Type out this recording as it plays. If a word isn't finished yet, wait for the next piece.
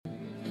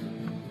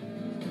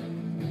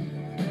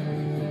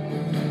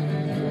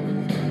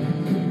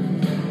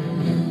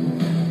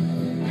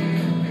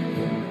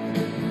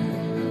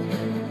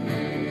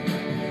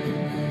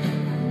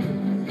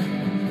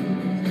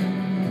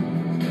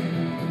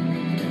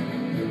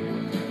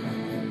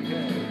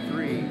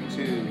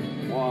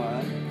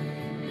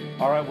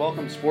All right,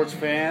 welcome sports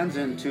fans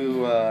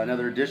into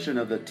another edition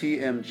of the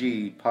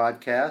TMG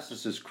podcast.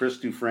 This is Chris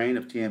Dufresne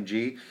of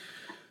TMG,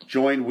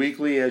 joined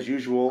weekly as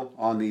usual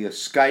on the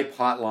Skype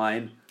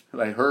hotline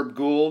by Herb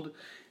Gould,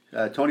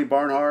 Tony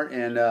Barnhart,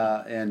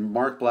 and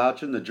Mark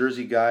Blouchin, the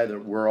Jersey guy.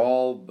 That we're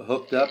all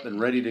hooked up and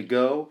ready to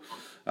go,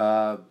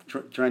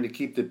 trying to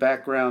keep the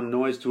background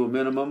noise to a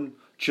minimum.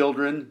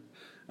 Children,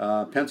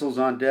 pencils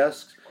on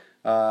desks.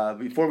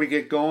 Before we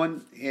get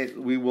going,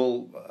 we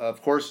will,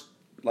 of course,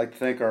 like to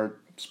thank our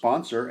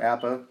sponsor,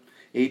 APBA,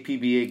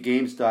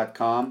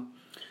 apbagames.com,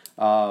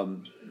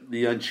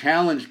 the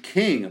unchallenged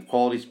king of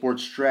quality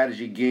sports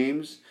strategy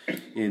games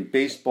in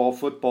baseball,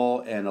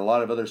 football, and a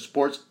lot of other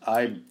sports.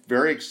 I'm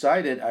very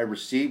excited. I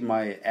received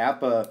my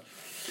APA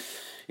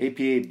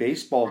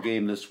baseball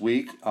game this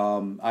week.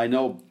 I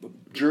know,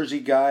 Jersey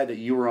guy, that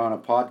you were on a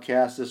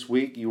podcast this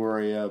week. You were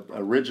a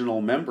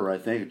original member, I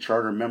think, a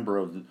charter member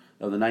of the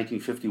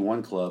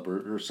 1951 club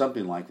or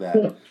something like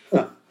that.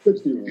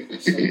 61.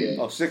 Okay.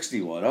 Oh,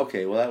 61.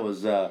 Okay, well that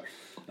was.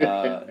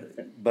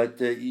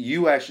 But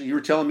you were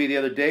telling me the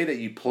other day that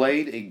you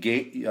played a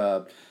game.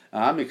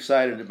 I'm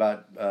excited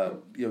about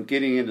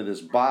getting into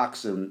this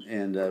box and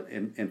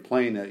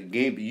playing a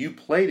game. But you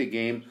played a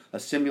game, a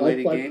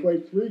simulated game. I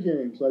played 3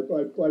 games. I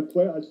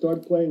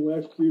started playing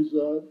last year's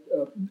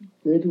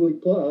Major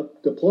League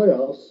the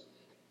playoffs,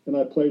 and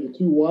I played the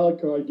 2 wild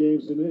card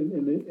games in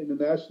the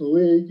National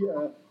League.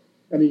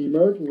 And the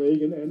American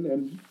League, and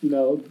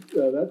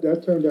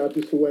that turned out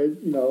just the way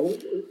the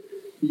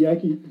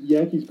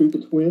Yankees beat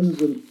the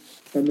Twins, and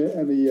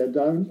the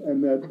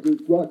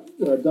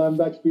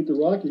Diamondbacks beat the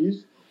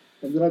Rockies,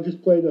 and then I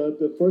just played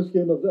the first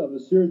game of the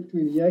series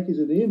between the Yankees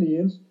and the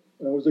Indians,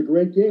 and it was a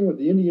great game with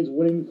the Indians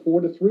winning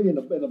 4-3 in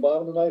the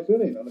bottom of the 9th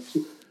inning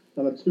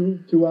on a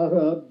two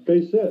out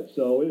base hit.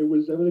 So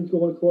everything's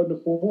going according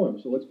to form.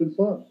 So it's been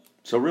fun.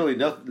 So really,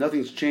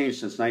 nothing's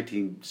changed since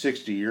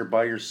 1960. You're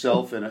by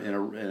yourself in a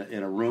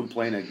room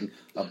playing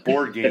a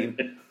board game.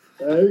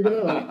 There you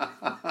go.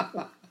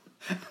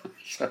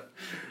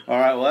 All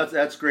right, well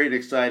that's great and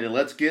exciting.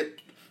 Let's get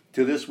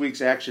to this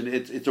week's action.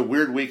 It's a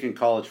weird week in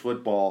college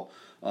football.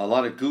 A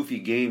lot of goofy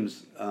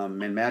games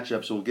and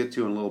matchups we'll get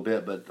to in a little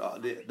bit.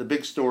 But the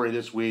big story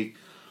this week,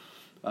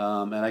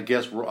 and I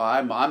guess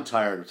I'm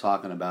tired of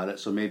talking about it.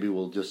 So maybe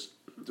we'll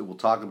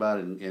talk about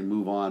it and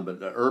move on. But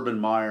Urban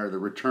Meyer, the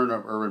return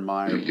of Urban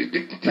Meyer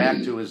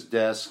back to his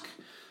desk,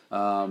 he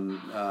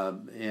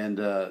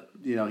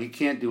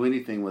can't do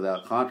anything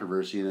without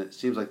controversy. And it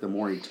seems like the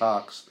more he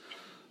talks,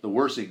 the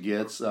worse it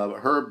gets.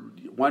 Herb,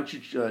 why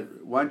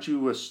don't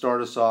you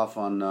start us off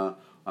on the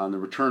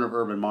return of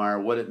Urban Meyer,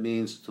 what it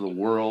means to the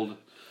world,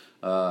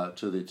 to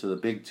the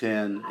Big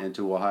Ten, and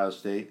to Ohio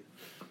State?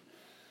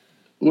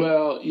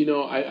 Well,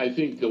 I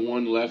think the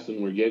one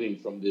lesson we're getting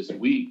from this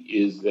week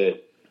is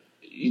that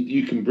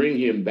you can bring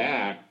him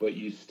back, but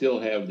you still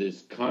have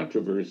this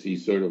controversy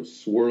sort of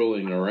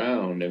swirling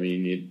around. I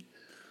mean,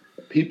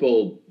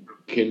 people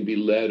can be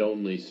led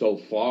only so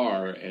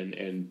far,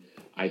 and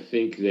I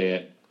think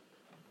that,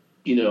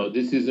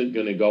 this isn't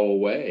going to go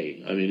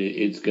away. I mean,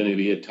 it's going to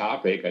be a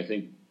topic. I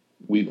think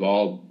we've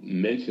all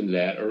mentioned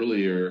that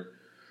earlier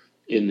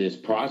in this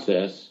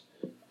process.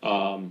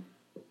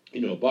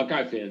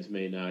 Buckeye fans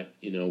may not,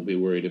 be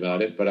worried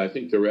about it, but I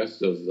think the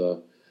rest of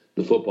the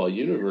football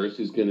universe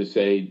is going to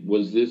say,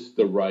 was this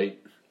the right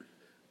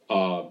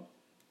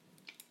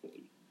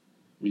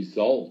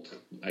result?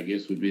 I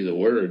guess would be the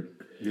word.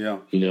 Yeah.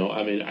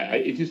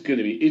 It's going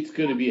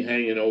to be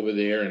hanging over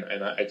there,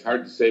 and it's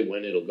hard to say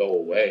when it'll go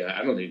away.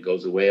 I don't think it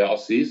goes away all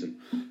season.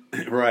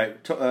 Right,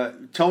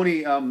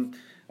 Tony.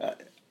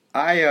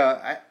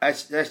 I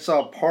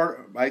saw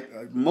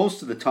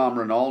most of the Tom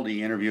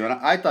Rinaldi interview, and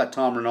I thought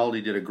Tom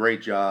Rinaldi did a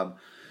great job.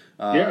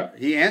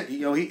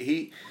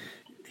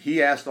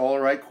 He asked all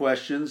the right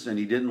questions, and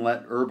he didn't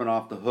let Urban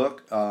off the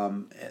hook.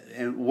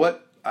 And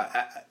what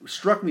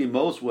struck me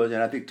most was,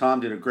 and I think Tom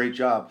did a great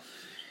job,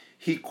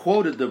 he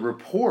quoted the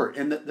report.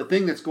 And the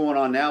thing that's going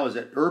on now is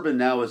that Urban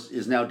now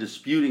is now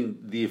disputing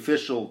the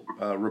official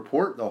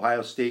report, the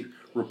Ohio State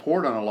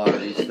report, on a lot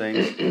of these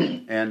things.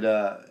 And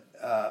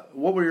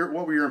what were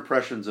your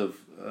impressions of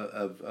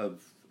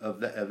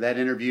that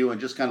interview and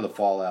just kind of the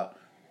fallout?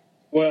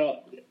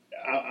 Well,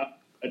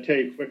 I'll tell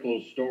you a quick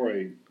little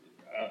story.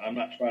 I'm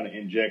not trying to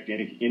inject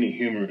any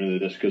humor into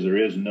this because there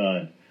is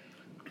none.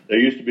 There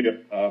used to be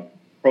a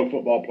pro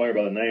football player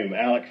by the name of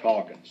Alex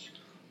Hawkins.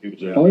 He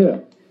was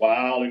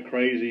wild and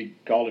crazy,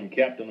 called him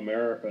Captain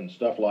America and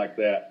stuff like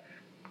that.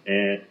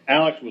 And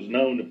Alex was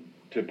known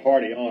to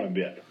party on a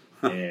bit.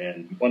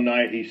 And one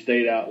night he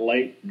stayed out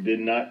late, did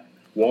not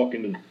walk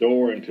into the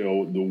door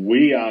until the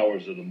wee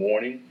hours of the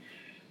morning.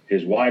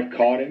 His wife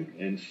caught him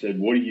and said,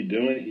 "What are you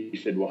doing?" He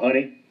said, "Well,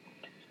 honey,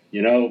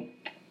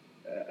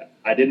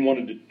 I didn't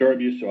want to disturb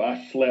you, so I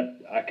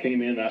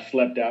came in and I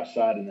slept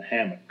outside in the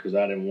hammock because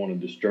I didn't want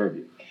to disturb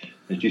you."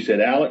 And she said,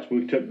 "Alex,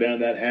 we took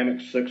down that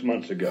hammock 6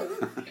 months ago."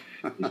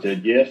 He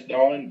said, "Yes,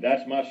 darling,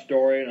 that's my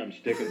story, and I'm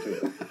sticking to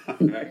it."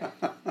 Okay?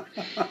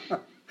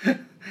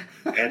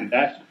 And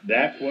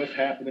that's what's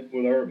happening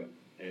with Urban.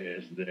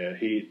 is that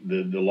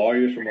the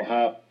lawyers from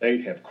Ohio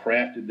State have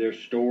crafted their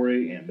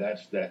story, and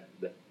that's that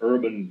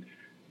Urban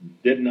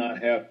did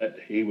not have that.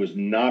 He was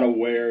not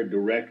aware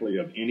directly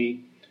of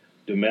any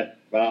domestic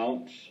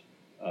violence,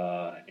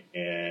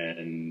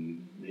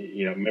 and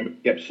remember, he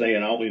kept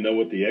saying, "I only know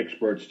what the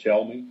experts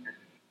tell me,"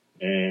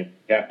 and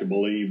you have to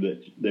believe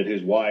that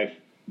his wife,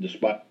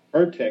 despite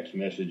her text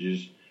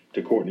messages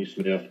to Courtney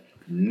Smith,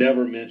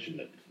 never mentioned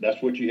it.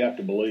 That's what you have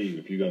to believe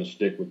if you're going to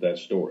stick with that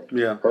story.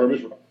 Yeah, Herb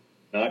is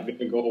not going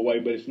to go away,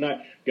 but it's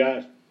not,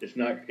 guys. It's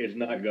not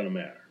going to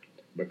matter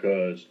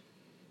because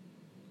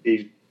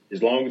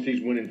as long as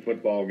he's winning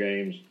football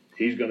games,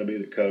 he's going to be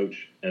the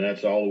coach, and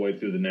that's all the way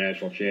through the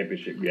national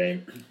championship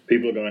game.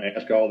 People are going to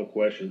ask all the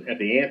questions, and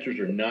the answers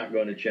are not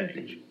going to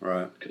change.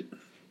 Right.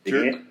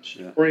 The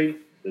story,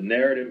 the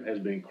narrative has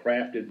been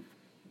crafted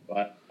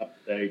by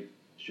State.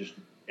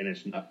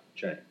 It's not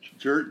changed.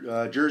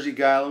 Jersey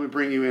guy, let me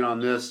bring you in on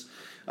this.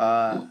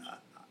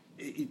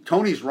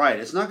 Tony's right.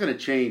 It's not going to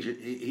change.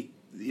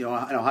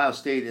 Ohio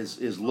State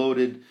is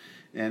loaded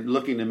and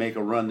looking to make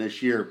a run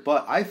this year.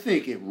 But I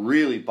think it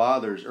really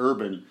bothers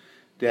Urban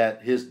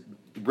that his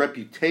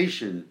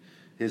reputation,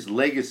 his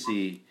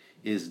legacy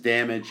is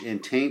damaged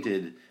and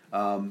tainted.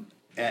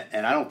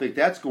 And I don't think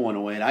that's going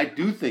away. And I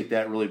do think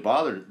that really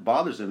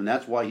bothers him, and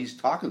that's why he's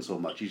talking so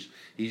much.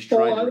 He's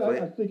trying to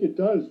play. I think it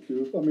does,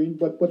 Doof. I mean,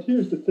 but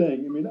here's the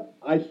thing. I mean,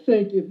 I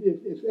think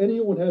if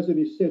anyone has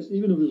any sense,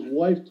 even if his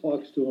wife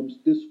talks to him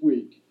this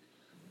week,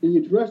 he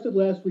addressed it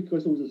last week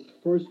because it was his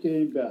first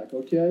game back.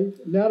 Okay,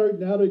 now they're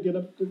going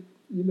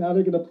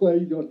to play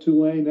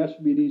Tulane. That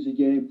should be an easy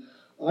game.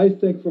 I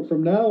think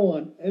from now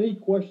on, any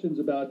questions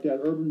about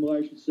that, Urban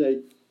Meyer should say,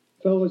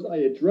 "Fellas, I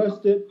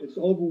addressed it. It's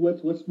over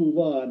with. Let's move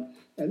on."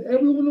 And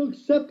everyone will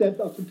accept that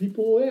from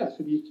people who ask.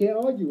 And you can't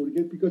argue with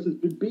it because it's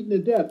been beaten to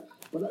death.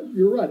 But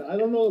you're right. I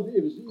don't know if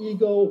it's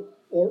ego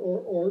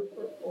or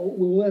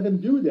we'll let him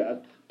do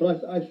that.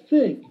 But I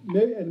think,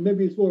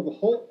 maybe it's more of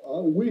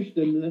a wish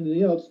than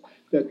anything else,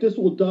 that this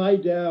will die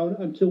down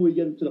until we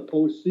get into the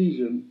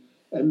postseason.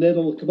 And then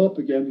it'll come up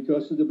again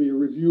because there'll be a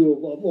review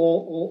of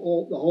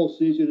all the whole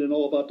season and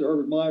all about the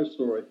Urban Meyer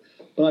story.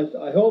 But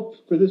I hope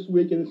for this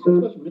week, and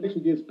especially next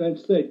week against Penn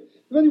State,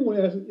 if anyone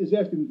is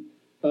asking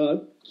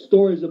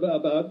stories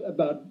about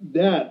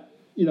that,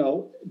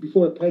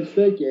 before the Penn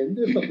State game,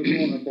 there's something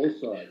wrong on both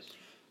sides.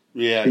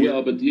 Yeah.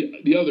 Well, but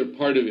the other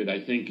part of it, I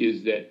think,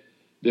 is that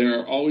there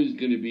are always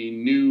going to be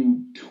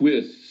new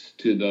twists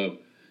to the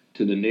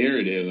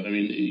narrative. I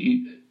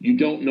mean, you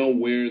don't know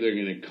where they're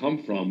going to come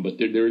from, but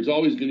there is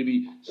always going to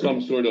be some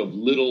sort of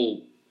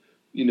little,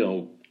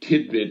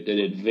 tidbit that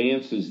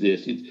advances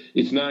this.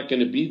 It's not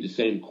going to be the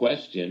same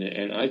question,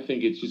 and I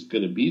think it's just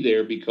going to be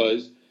there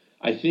because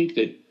I think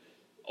that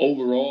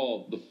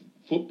overall the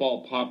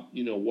football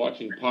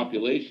watching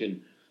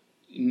population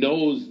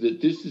knows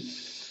that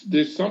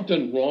there's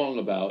something wrong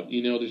about,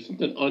 there's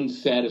something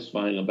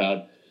unsatisfying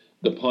about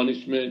the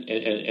punishment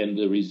and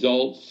the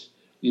results.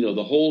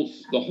 The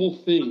whole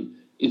thing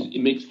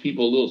it makes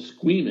people a little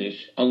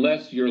squeamish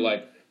unless you're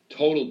like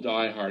total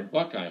diehard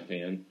Buckeye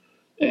fan.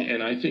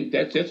 And I think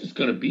that's just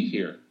going to be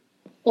here.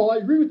 Oh, I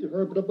agree with you,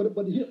 Herb,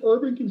 but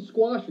Urban can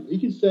squash it. He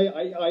can say,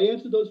 I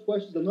answered those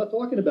questions, I'm not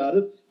talking about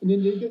it, and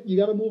then you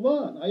got to move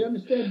on. I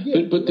understand.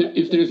 Yeah, but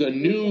if there's a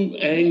new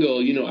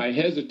angle, I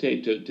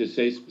hesitate to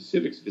say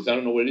specifics because I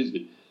don't know what it is,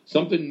 but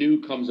something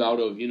new comes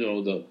out of,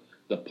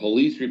 the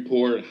police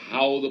report,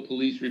 how the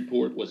police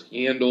report was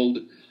handled,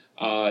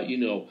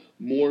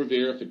 more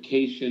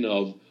verification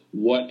of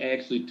what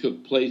actually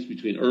took place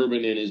between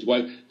Urban and his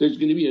wife. There's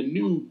going to be a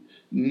new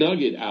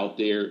nugget out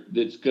there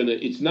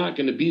it's not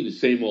gonna be the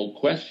same old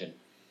question.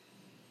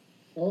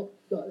 Well,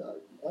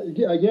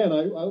 again,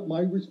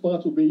 my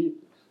response will be,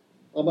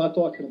 I'm not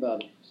talking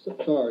about it.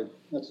 Sorry,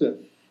 that's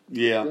it.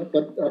 Yeah.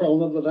 But I don't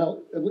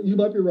know that you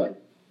might be right.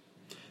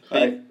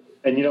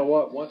 And you know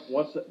what?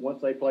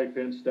 Once they play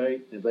Penn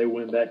State, if they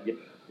win that game,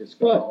 it's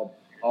going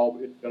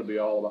to be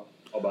all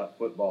about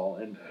football.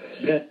 And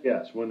then,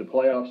 yes, when the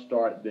playoffs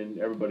start, then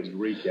everybody's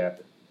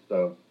recapping.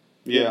 So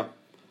yeah.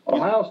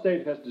 Ohio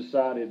State has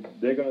decided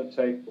they're going to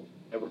take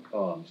whatever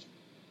comes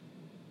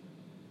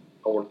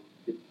or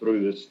get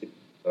through this.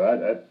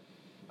 So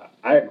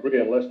I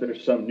agree, unless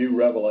there's some new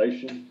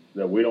revelation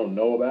that we don't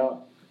know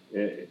about.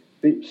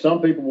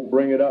 Some people will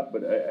bring it up,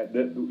 but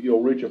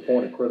you'll reach a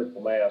point of critical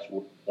mass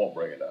where won't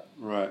bring it up.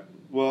 Right.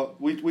 Well,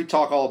 we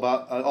talk all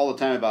the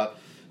time about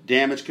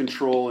damage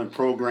control and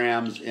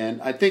programs,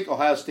 and I think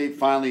Ohio State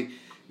finally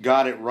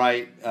got it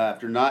right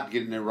after not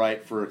getting it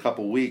right for a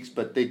couple weeks,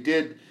 but they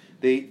did.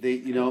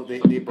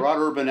 They brought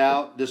Urban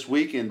out this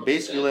week and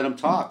basically let him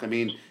talk. I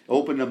mean,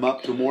 opened him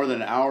up to more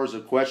than hours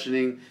of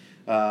questioning,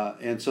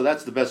 and so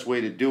that's the best way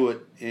to do it.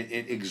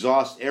 It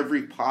exhausts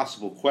every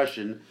possible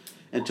question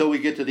until we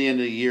get to the end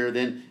of the year.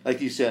 Then,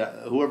 like you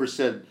said, whoever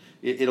said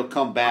it'll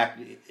come back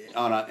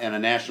on a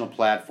national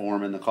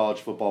platform in the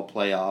college football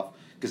playoff,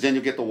 because then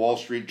you'll get the Wall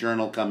Street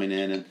Journal coming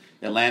in and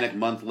Atlantic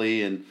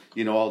Monthly and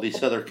all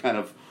these other kind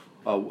of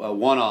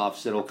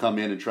one-offs that'll come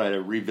in and try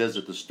to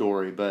revisit the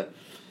story. But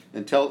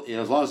until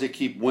as long as they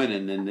keep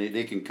winning, then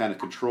they can kind of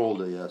control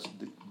the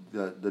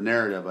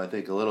narrative. I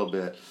think a little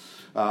bit.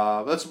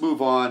 Let's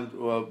move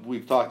on.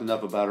 We've talked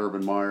enough about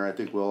Urban Meyer. I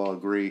think we'll all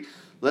agree.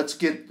 Let's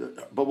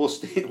get, but we'll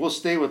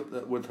stay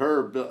with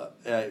Herb.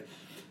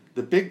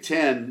 The Big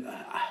Ten.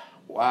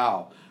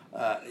 Wow,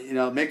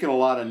 making a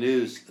lot of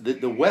news.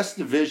 The West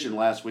Division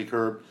last week,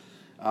 Herb.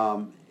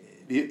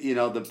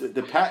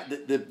 The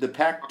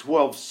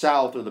Pac-12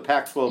 South, or the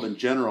Pac-12 in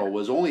general,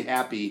 was only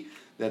happy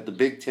that the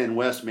Big Ten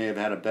West may have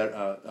had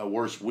a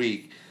worse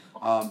week.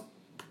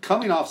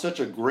 Coming off such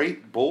a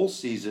great bowl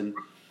season,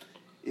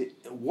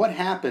 what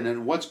happened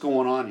and what's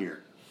going on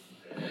here?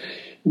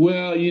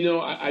 Well,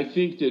 I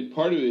think that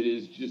part of it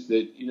is just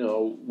that,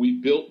 we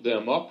built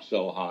them up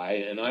so high,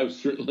 and I was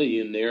certainly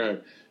in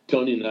there.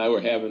 Tony and I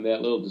were having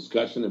that little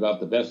discussion about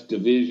the best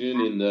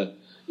division in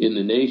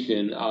the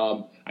nation.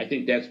 I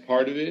think that's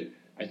part of it.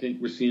 I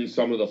think we're seeing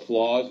some of the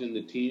flaws in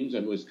the teams,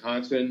 and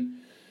Wisconsin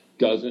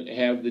doesn't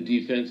have the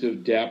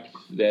defensive depth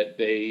that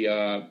they,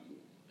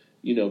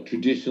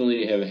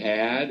 traditionally have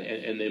had,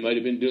 and they might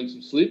have been doing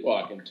some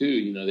sleepwalking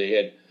too. They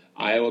had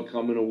Iowa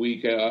coming a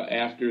week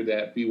after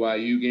that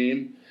BYU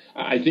game.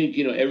 I think,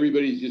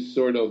 everybody's just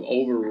sort of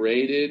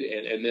overrated,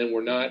 and then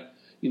we're not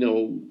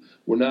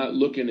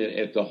looking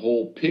at the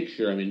whole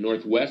picture. I mean,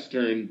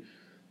 Northwestern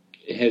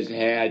has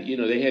had,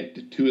 they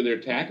had two of their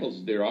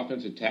tackles, their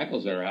offensive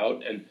tackles are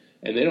out, and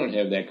they don't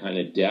have that kind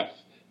of depth.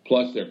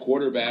 Plus, their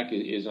quarterback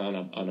is on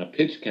a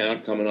pitch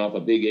count coming off a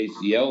big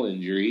ACL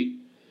injury,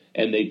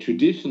 and they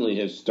traditionally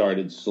have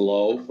started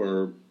slow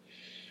for,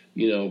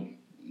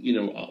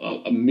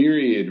 a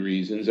myriad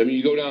reasons. I mean,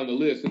 you go down the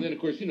list, and then of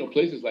course,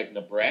 places like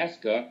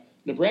Nebraska.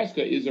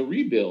 Nebraska is a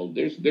rebuild.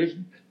 There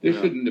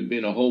shouldn't have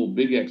been a whole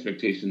big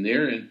expectation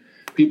there, and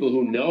people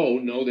who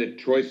know that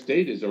Troy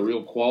State is a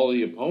real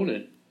quality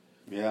opponent.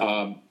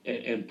 Yeah.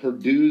 And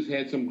Purdue's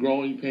had some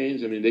growing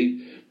pains. I mean,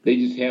 they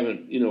just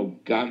haven't,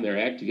 gotten their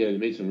act together. They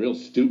made some real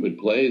stupid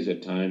plays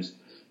at times.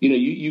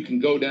 You can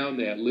go down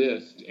that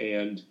list,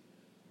 and,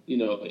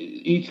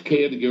 each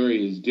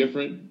category is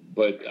different,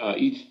 but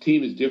each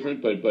team is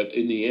different. But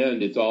in the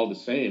end, it's all the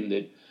same,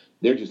 that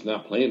they're just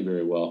not playing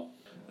very well.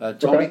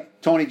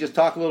 Tony, just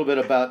talk a little bit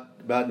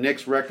about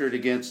Nick's record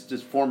against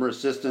his former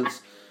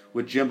assistants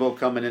with Jimbo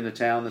coming into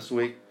town this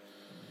week.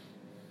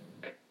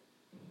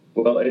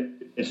 Well,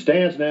 it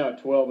stands now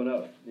at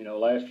 12-0.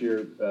 Last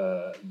year,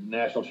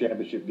 national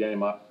championship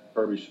game,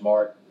 Kirby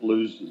Smart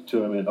loses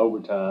to him in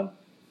overtime,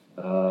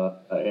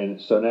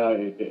 and so now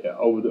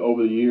over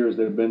the years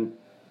there have been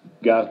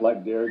guys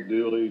like Derek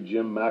Dooley,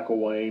 Jim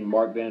McElwain,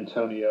 Mark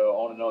D'Antonio,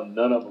 on and on.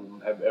 None of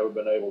them have ever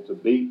been able to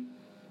beat.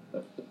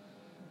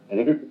 And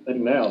here's the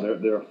thing now: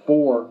 there are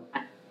 4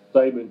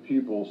 Saban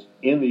pupils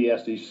in the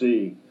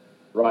SEC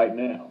right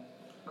now: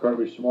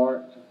 Kirby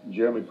Smart,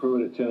 Jeremy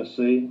Pruitt at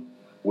Tennessee,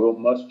 Will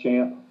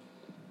Muschamp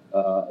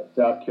at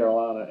South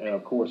Carolina, and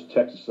of course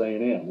Texas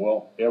A&M.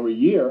 Well, every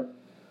year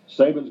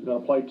Saban's going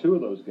to play 2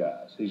 of those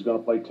guys. He's going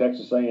to play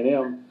Texas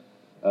A&M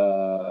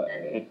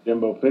and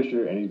Jimbo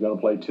Fisher, and he's going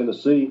to play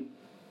Tennessee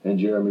and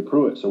Jeremy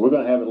Pruitt. So we're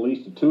going to have at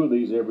least 2 of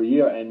these every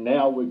year. And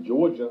now with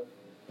Georgia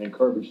and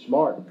Kirby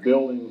Smart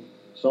building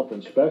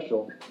something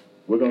special,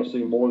 we're going to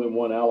see more than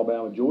one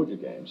Alabama-Georgia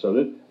game. So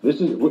we're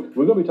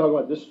going to be talking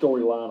about this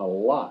storyline a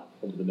lot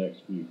over the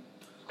next few.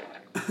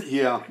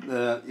 Yeah,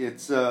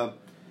 it's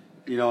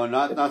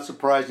not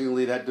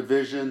surprisingly, that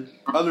division,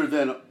 other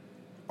than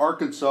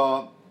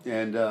Arkansas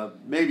and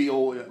maybe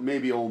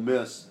Ole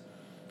Miss,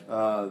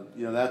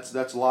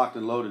 that's locked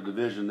and loaded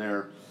division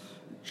there.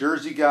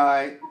 Jersey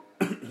guy,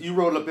 you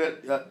wrote a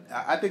bit.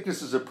 I think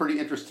this is a pretty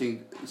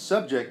interesting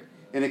subject,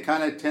 and it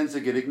kind of tends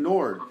to get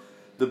ignored.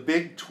 The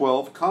Big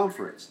 12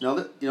 Conference. Now,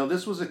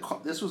 this was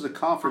a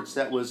conference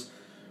that was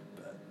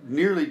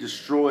nearly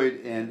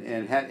destroyed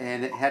and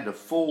had to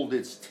fold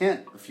its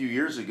tent a few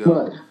years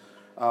ago. Right.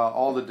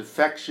 All the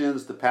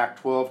defections, the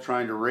Pac-12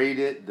 trying to raid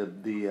it,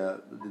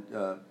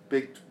 the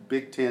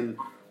Big Ten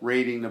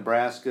raiding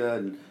Nebraska,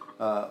 and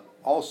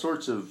all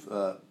sorts of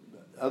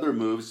other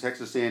moves.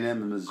 Texas A&M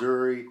and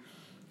Missouri.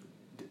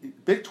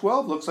 Big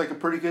 12 looks like a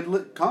pretty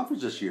good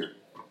conference this year.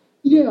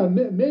 Yeah,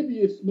 maybe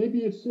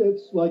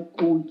it's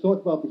like what we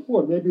talked about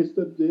before. Maybe it's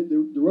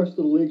the rest of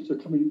the leagues are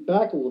coming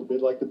back a little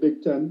bit, like the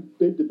Big Ten.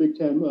 The Big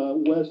Ten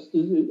West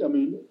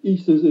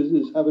East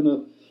is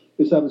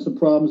having some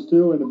problems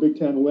too, and the Big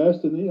Ten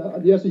West, and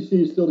the SEC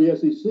is still the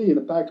SEC, and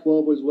the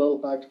Pac-12 as well,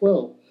 the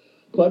Pac-12.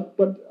 But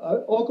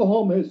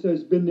Oklahoma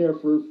has been there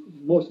for the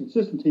most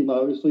consistent team.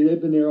 Obviously,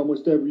 they've been there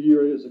almost every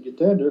year as a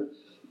contender.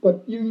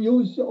 But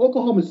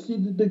Oklahoma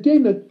State, the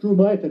game that drew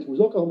my attention was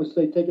Oklahoma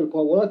State taking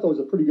apart what I thought was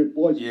a pretty good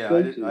Boise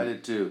State team. I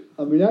did too.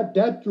 I mean, that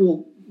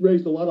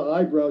raised a lot of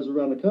eyebrows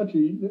around the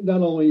country.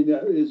 Not only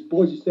is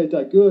Boise State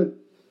that good,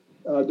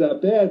 that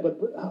bad, but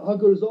how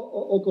good is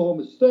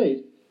Oklahoma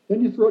State?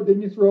 Then you throw in,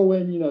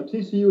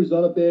 TCU is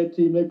not a bad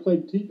team. They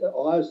played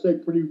Ohio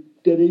State pretty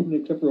dead even,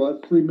 except for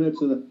about 3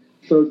 minutes in the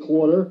third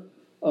quarter.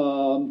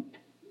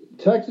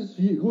 Texas,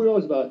 who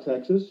knows about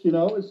Texas?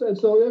 And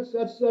so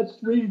that's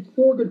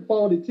 4 good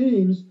quality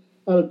teams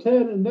out of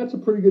 10, and that's a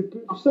pretty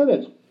good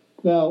percentage.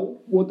 Now,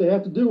 what they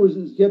have to do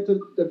is get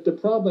the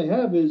problem they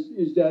have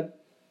is that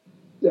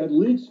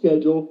league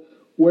schedule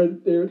where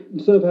they're,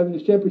 instead of having a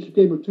championship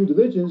game of two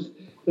divisions,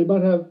 they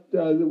might have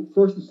the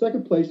first and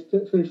second place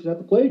finishers have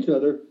to play each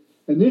other.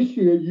 And this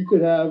year, you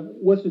could have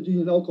West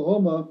Virginia and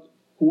Oklahoma,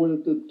 who are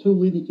the two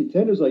leading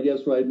contenders, I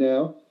guess, right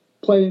now,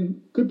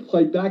 could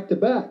play back to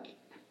back.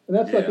 And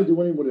that's not going to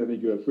do anyone any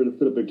good for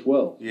the Big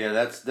 12. Yeah,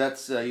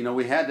 that's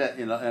we had that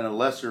in a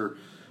lesser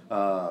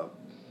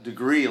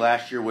degree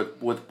last year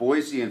with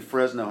Boise and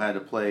Fresno had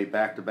to play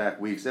back-to-back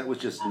weeks. That was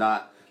just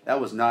not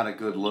a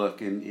good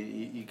look, and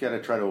you got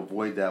to try to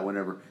avoid that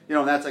whenever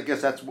and that's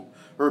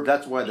Herb.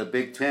 That's why the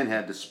Big Ten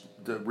had to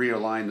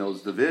realign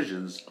those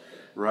divisions,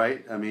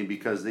 right? I mean,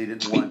 because they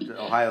didn't want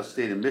Ohio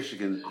State and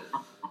Michigan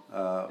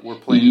were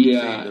playing in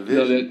the same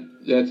division.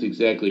 No, that's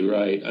exactly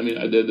right. I mean,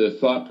 the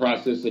thought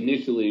process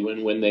initially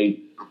when they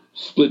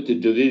split the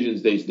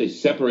divisions, they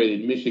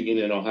separated Michigan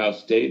and Ohio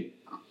State.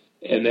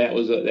 And that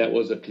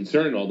was a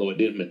concern, although it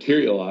didn't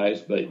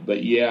materialize.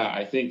 But yeah,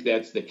 I think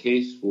that's the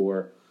case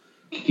for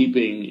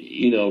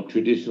keeping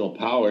traditional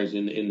powers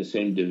in the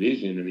same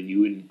division. I mean, you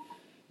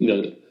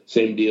wouldn't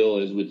same deal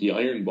as with the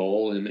Iron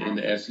Bowl and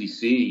the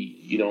SEC.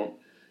 You don't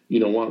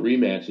want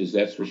rematches,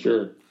 that's for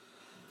sure.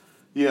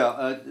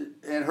 Yeah,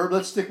 and Herb,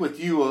 let's stick with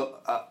you.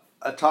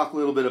 Talk a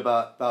little bit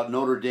about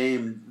Notre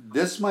Dame.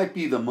 This might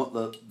be the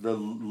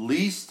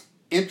least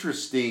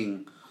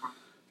interesting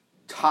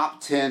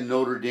top 10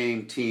 Notre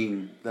Dame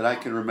team that I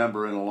can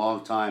remember in a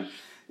long time.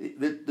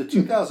 The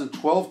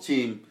 2012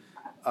 team,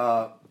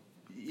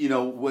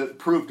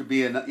 proved to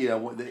be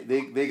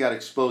they got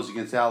exposed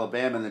against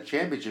Alabama in the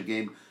championship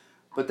game,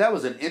 but that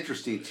was an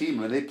interesting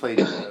team. And they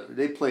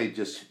played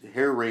just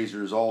hair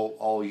raisers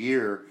all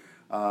year.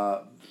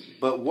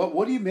 But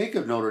what do you make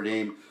of Notre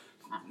Dame?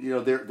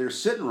 They're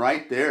sitting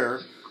right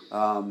there.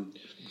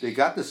 They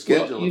got the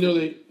schedule.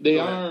 Well, they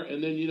are,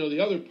 and then the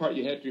other part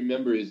you have to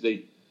remember is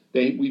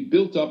we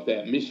built up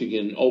that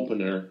Michigan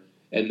opener,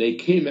 and they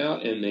came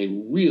out and they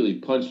really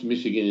punched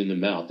Michigan in the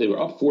mouth. They were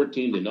up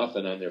 14-0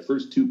 on their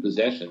first two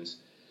possessions.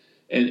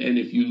 And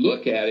if you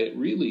look at it,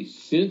 really,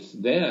 since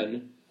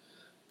then,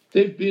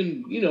 they've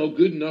been,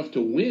 good enough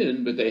to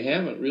win, but they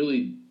haven't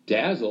really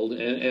dazzled.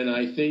 And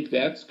I think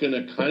that's going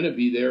to kind of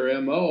be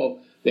their MO.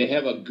 They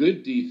have a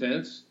good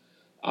defense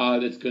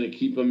that's going to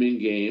keep them in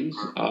games.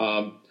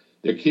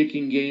 Their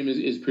kicking game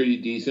is pretty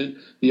decent.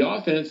 The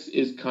offense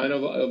is kind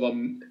of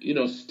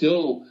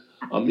still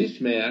a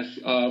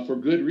mishmash for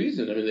good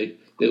reason. I mean,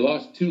 they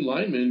lost two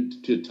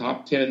linemen to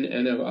top 10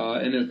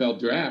 NFL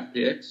draft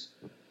picks.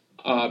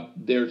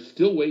 They're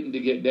still waiting to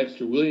get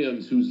Dexter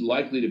Williams, who's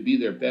likely to be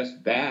their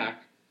best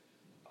back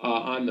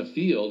on the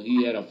field.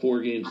 He had a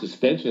 4-game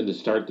suspension to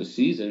start the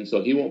season,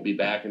 so he won't be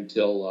back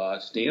until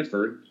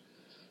Stanford.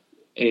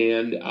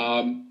 And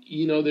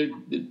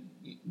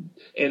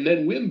and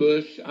then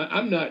Wimbush,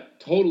 I'm not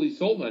totally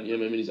sold on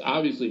him. I mean, he's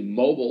obviously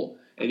mobile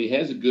and he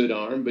has a good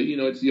arm, but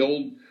it's the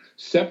old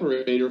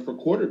separator for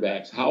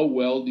quarterbacks. How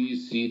well do you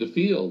see the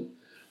field?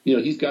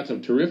 He's got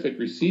some terrific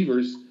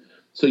receivers,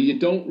 so you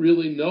don't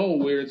really know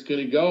where it's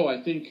going to go.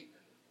 I think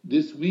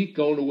this week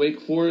going to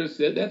Wake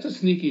Forest, that's a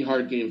sneaky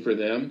hard game for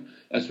them,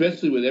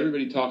 especially with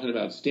everybody talking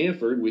about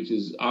Stanford, which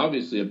is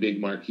obviously a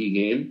big marquee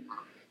game.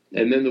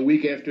 And then the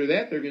week after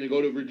that, they're going to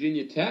go to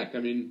Virginia Tech. I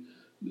mean,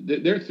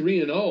 they're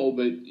 3-0,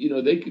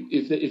 but they could,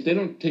 if they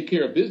don't take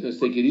care of business,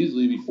 they could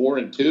easily be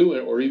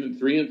 4-2 or even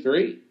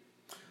 3-3.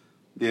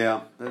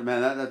 Yeah,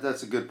 man,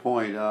 that's a good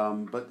point.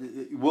 But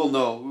we'll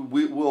know.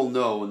 We will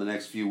know in the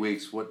next few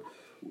weeks whether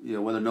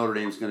Notre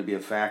Dame is going to be a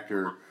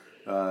factor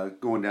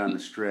going down the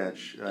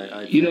stretch.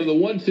 The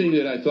one thing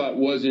that I thought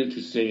was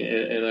interesting,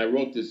 and I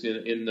wrote this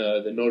in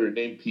the Notre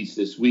Dame piece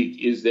this week,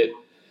 is that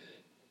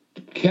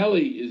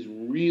Kelly is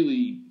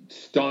really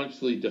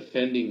staunchly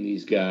defending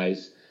these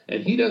guys,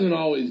 and he doesn't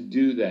always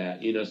do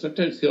that.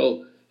 Sometimes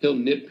he'll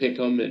nitpick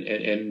them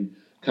and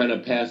kind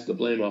of pass the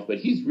blame off, but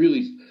he's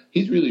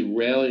really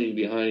rallying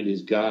behind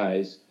his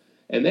guys,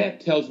 and that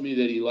tells me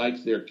that he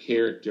likes their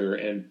character.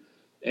 And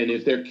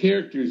if their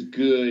character's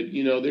good,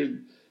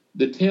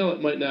 the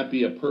talent might not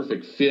be a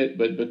perfect fit,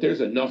 but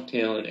there's enough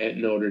talent at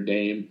Notre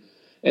Dame.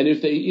 And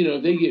if they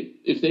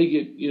get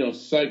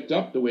psyched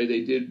up the way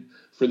they did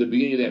for the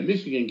beginning of that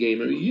Michigan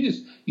game, I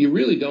mean, you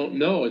really don't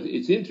know.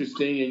 It's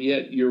interesting, and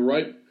yet you're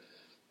right,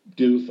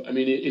 Doof. I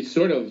mean, it's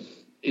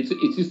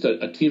just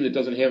a team that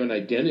doesn't have an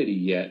identity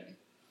yet.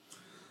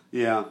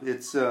 Yeah,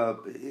 it's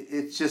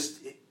just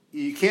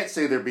you can't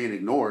say they're being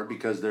ignored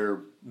because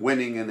they're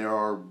winning and there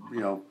are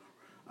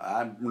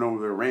I don't know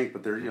where they're ranked,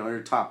 but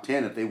they're top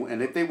 10 if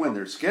they win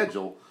their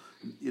schedule,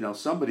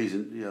 somebody's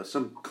in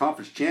some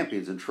conference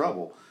champion's in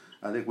trouble.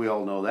 I think we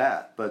all know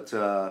that, but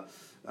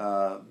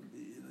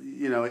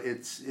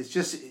it's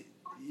just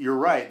you're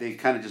right. They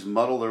kind of just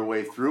muddle their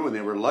way through, and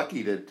they were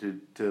lucky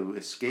to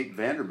escape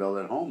Vanderbilt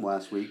at home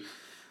last week.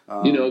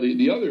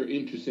 The other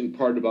interesting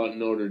part about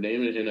Notre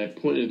Dame, and I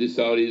pointed this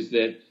out, is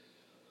that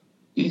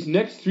these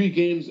next three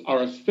games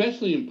are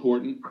especially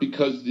important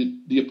because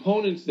the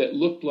opponents that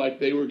looked like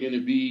they were going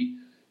to be,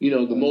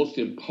 the most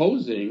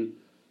imposing,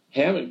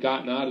 haven't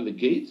gotten out of the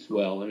gates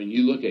well. I mean,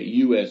 you look at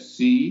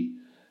USC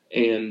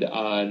and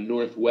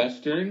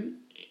Northwestern.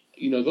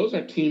 Those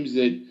are teams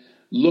that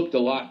looked a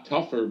lot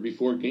tougher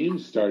before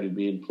games started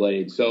being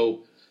played.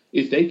 So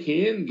if they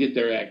can get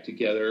their act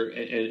together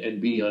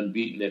and be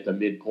unbeaten at the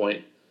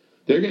midpoint,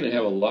 they're going to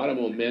have a lot of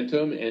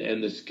momentum,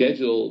 and the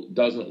schedule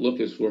doesn't look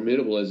as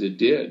formidable as it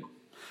did.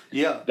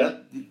 Yeah,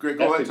 great.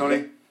 Go ahead,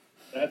 Tony.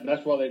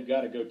 That's why they've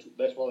got to go.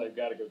 That's why they've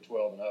got to go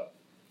 12-0.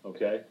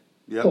 Okay.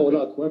 Yeah. Oh,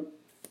 not quick.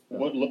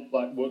 What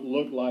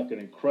looked like an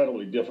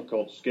incredibly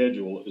difficult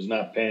schedule is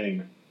not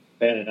panning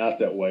out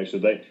that way. So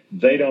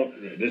they don't.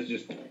 It's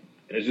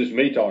just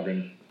me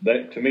talking.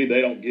 To me,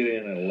 they don't get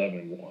in at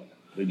 11-1.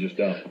 They just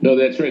don't. No,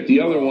 that's right.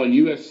 The other one,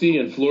 USC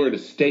and Florida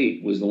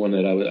State, was the one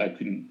that I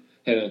couldn't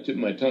had on the tip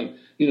of my tongue.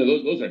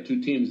 Those are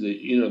two teams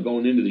that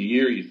going into the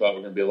year you thought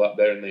were going to be a lot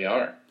better than they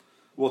are.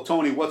 Well,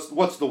 Tony,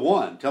 what's the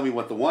one? Tell me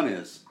what the one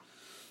is.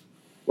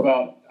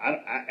 Well,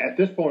 at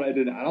this point, I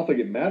don't think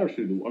it matters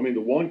who the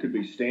one could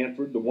be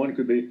Stanford. The one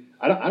could be.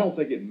 I don't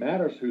think it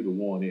matters who the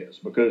one is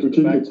because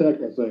Virginia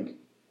Tech, I think.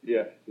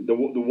 Yeah, the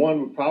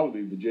one would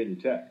probably be Virginia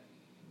Tech,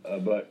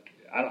 but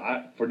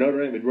for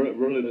Notre Dame, it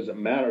really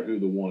doesn't matter who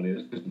the one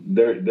is.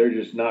 They're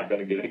just not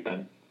going to get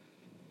in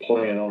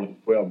playing on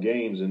 12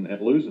 games and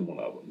losing one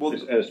of them. Well,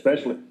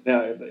 especially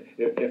now,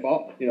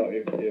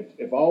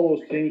 if all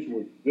those teams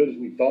were as good as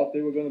we thought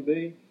they were going to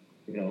be,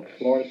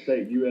 Florida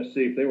State, USC,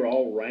 if they were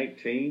all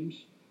ranked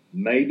teams,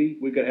 maybe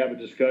we could have a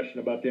discussion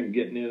about them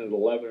getting in at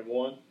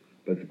 11-1.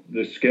 But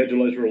the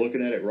schedule as we're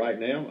looking at it right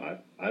now,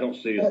 I don't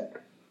see it.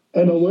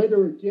 And the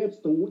later it gets,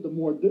 the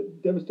more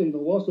devastating the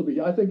loss will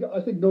be. I think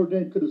Notre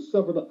Dame could have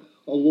suffered a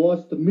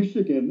loss to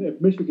Michigan if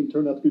Michigan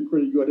turned out to be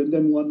pretty good and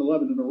then won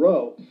 11 in a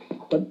row.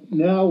 But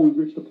now we've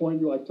reached the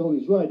point where, like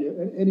Tony's right,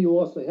 any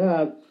loss they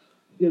have,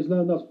 there's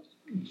not enough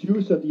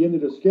juice at the end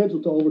of the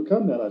schedule to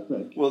overcome that, I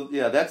think. Well,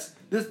 yeah, this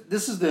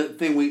is the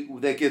thing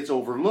that gets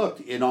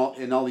overlooked in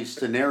all these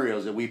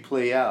scenarios that we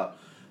play out.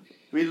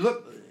 I mean,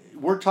 look,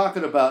 we're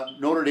talking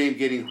about Notre Dame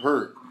getting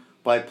hurt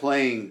by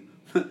playing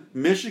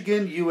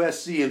Michigan,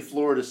 USC, and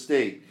Florida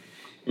State.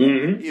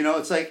 Mm-hmm.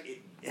 It's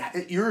like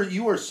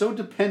you are so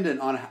dependent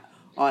on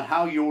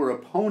how your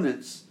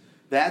opponents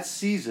that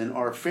season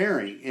are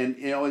faring, and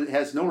it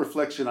has no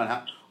reflection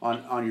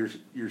on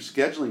your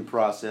scheduling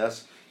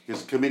process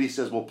because the committee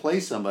says we'll play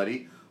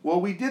somebody. Well,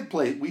 we did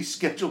play. We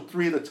scheduled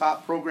 3 of the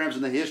top programs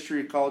in the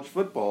history of college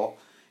football,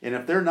 and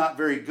if they're not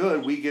very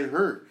good, we get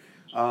hurt.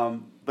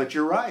 But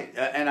you're right,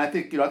 and I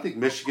think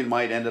Michigan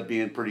might end up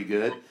being pretty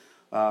good.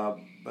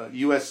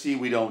 USC,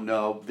 we don't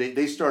know.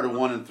 They started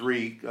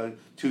 1-3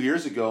 2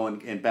 years ago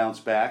and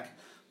bounced back,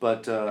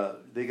 but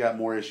they got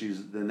more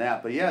issues than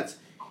that. But yeah,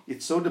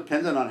 it's so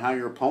dependent on how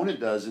your opponent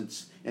does.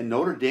 And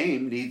Notre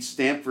Dame needs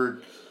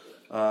Stanford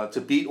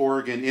to beat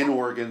Oregon in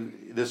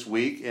Oregon this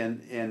week,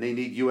 and they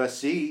need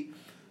USC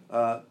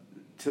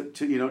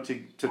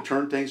to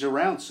turn things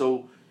around.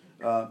 So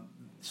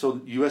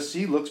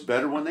USC looks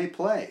better when they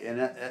play, and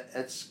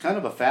it's kind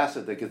of a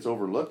facet that gets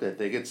overlooked. I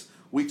think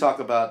we talk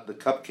about the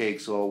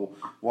cupcakes. So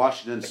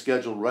Washington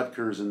scheduled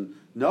Rutgers, and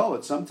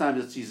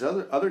sometimes it's these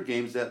other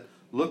games that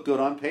look good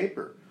on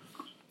paper.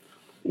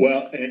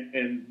 Well,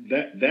 and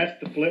that's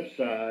the flip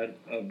side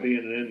of being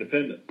an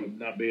independent, of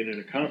not being in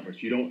a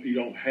conference. You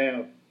don't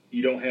have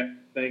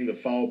thing to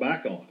fall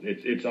back on.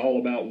 It's all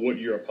about what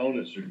your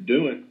opponents are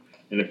doing,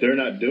 and if they're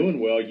not doing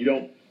well, you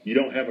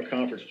don't have a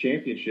conference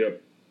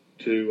championship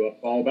to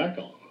fall back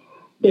on.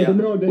 Yeah, but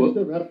Notre Dame's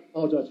never had to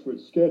apologize for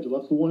its schedule.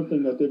 That's the one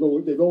thing that they've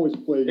always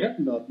played.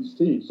 These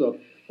teams. So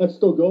that's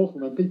still go for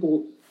them.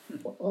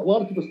 A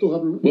lot of people still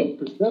have a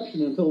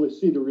perception until they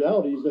see the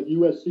realities that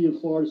USC and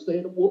Florida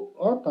State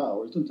are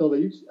powers until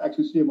they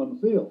actually see them on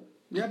the field.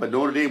 Yeah, but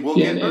Notre Dame will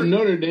get hurt. And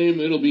Notre Dame,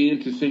 it'll be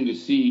interesting to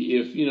see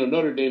if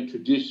Notre Dame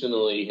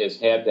traditionally has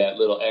had that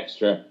little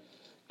extra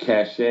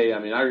cachet. I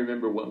mean, I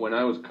remember when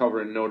I was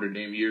covering Notre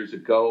Dame years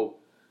ago,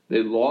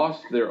 they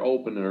lost their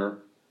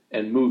opener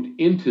and moved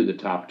into the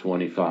top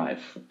 25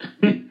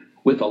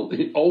 with a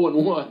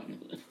 0-1.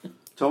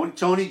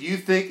 Tony, do you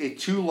think a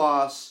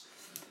 2-loss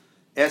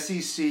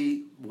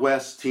SEC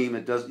West team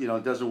that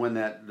doesn't win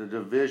the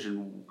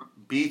division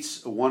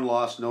beats a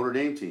 1-loss Notre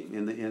Dame team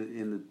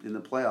in the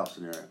playoff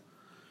scenario?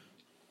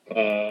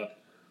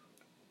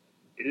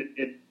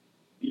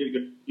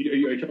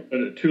 You're talking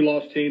about a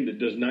 2-loss team that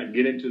does not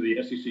get into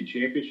the SEC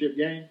championship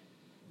game?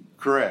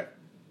 Correct.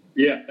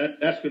 Yeah,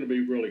 that's going to be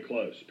really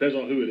close. Depends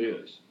on who it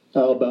is.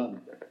 Alabama.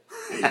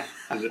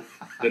 Is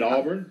it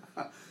Auburn?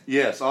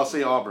 Yes, I'll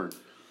say Auburn.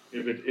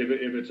 If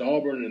it's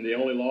Auburn and the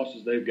only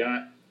losses they've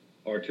got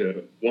are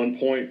to 1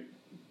 point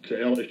to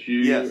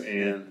LSU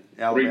and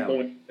 3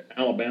 points to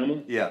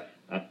Alabama,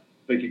 I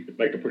think you could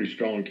make a pretty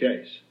strong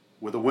case.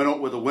 With a win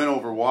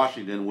over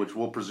Washington, which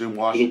we'll presume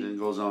Washington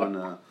goes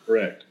on.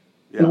 Correct.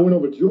 Yeah. And a win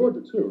over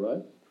Georgia too,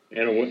 right?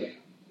 And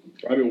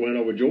probably a win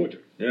over Georgia.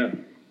 Yeah.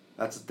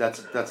 That's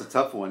a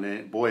tough one.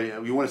 And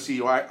boy, you want to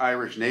see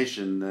Irish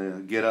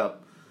Nation get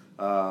up.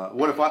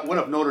 What if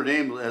Notre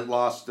Dame had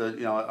lost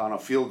on a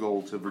field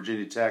goal to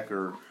Virginia Tech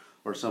or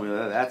something like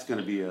that? That's going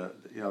to be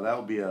that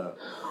would be a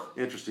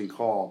interesting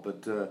call.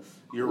 But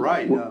you're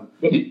right.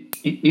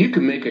 You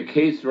can make a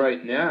case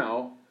right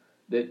now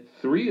that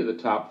 3 of the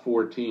top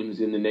 4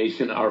 teams in the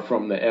nation are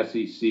from the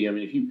SEC. I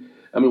mean,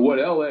 what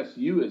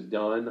LSU has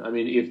done. I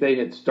mean, if they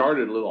had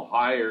started a little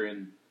higher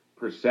in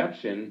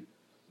perception,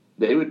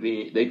 they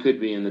could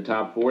be in the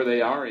top 4.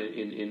 They are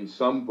in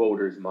some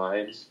voters'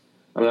 minds.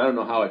 I mean, I don't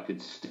know how it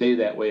could stay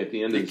that way at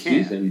the end of the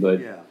season,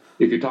 but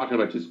if you're talking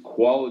about just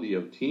quality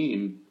of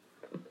team,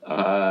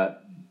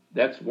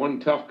 that's one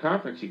tough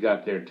conference you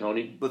got there,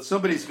 Tony. But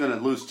somebody's going to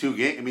lose 2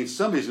 games. I mean,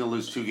 somebody's going to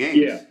lose 2 games.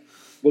 Yeah.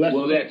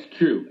 Well, that's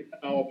true.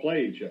 They all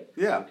play each other.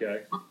 Yeah.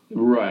 Okay.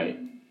 Right.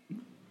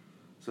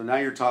 So now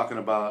you're talking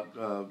about,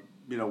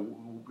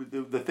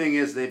 the thing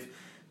is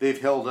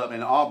they've held up,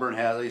 and Auburn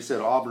has. They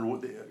said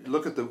Auburn.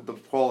 Look at the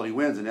quality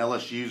wins, and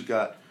LSU's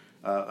got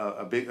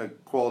a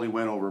quality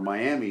win over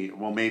Miami.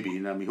 Well, maybe.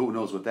 I mean, who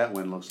knows what that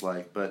win looks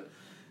like? But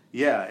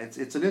yeah,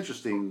 it's an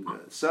interesting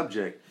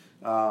subject.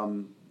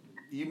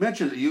 You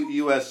mentioned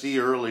USC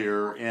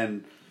earlier,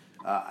 and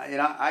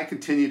I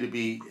continue to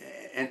be,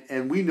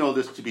 and we know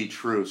this to be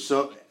true.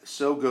 So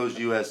goes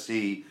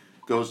USC,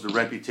 goes the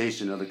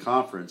reputation of the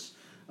conference.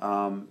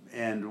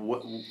 And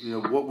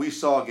what we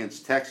saw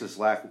against Texas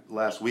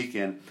last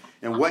weekend,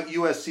 and what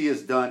USC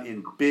has done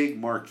in big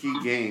marquee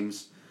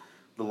games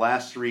the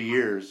last 3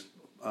 years,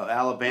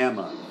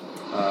 Alabama,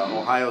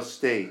 Ohio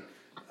State,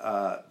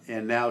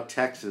 and now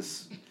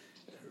Texas.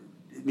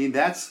 I mean,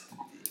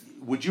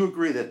 would you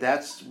agree that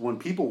that's when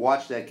people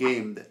watch that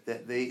game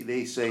that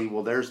they say,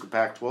 well, there's the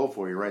Pac-12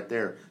 for you right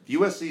there. If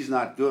USC's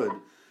not good,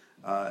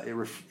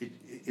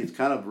 it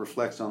kind of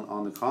reflects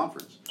on the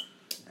conference.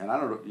 And I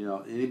don't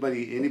know,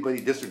 anybody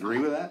disagree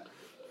with that?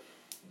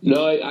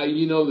 No,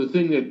 the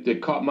thing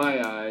that caught my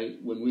eye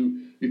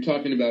when you're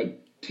talking about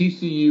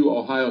TCU,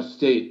 Ohio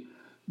State,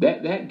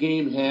 that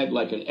game had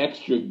like an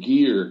extra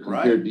gear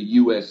compared to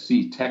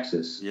USC,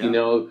 Texas. Yeah.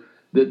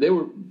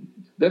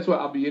 That's why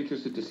I'll be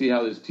interested to see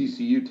how this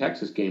TCU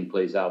Texas game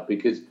plays out,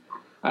 because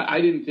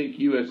I didn't think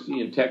USC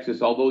and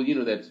Texas, although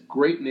that's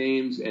great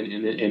names and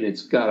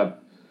it's got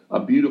a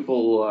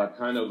beautiful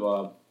kind of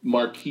a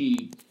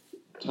marquee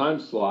time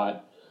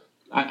slot.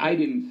 I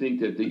didn't think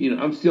that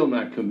I'm still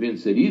not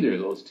convinced that either of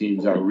those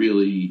teams are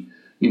really,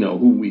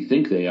 who we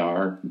think they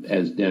are,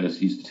 as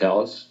Dennis used to tell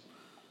us.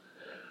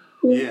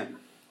 Yeah.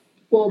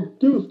 Well,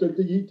 Deuce,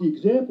 the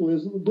example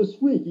is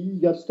this week. You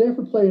got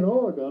Stanford playing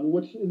Oregon,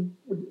 which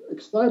would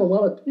excite a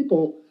lot of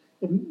people,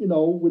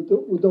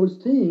 with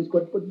those teams,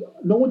 but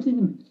no one's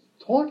even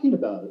talking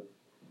about it.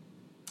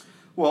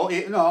 Well,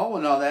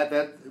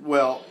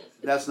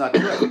 that's not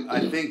true.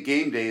 I think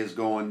game day is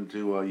going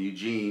to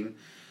Eugene.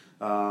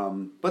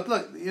 But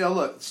look,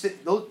 this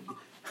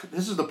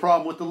is the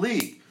problem with the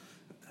league.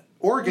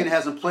 Oregon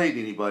hasn't played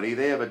anybody.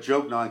 They have a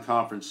joke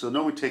non-conference, so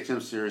no one takes them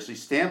seriously.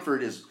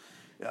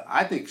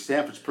 I think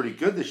Stanford's pretty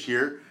good this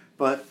year,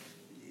 but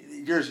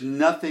there's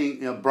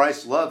nothing.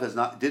 Bryce Love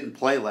didn't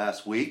play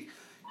last week.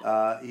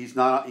 He is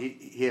not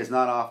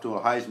off to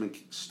a Heisman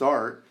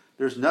start.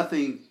 There's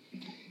nothing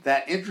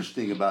that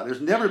interesting about it.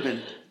 There's never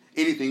been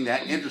anything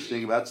that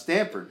interesting about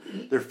Stanford.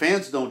 Their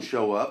fans don't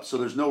show up, so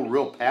there's no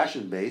real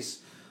passion base.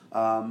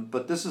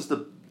 But this is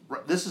the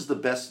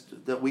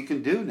best that we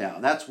can do now.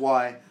 And that's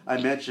why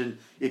I mentioned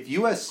if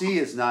USC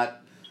is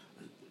not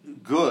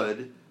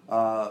good,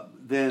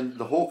 then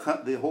the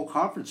whole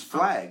conference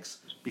flags,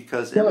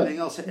 because everything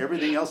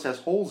else has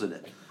holes in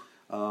it.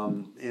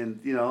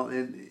 And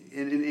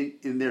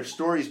their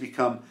stories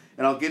become,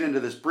 and I'll get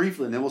into this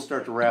briefly, and then we'll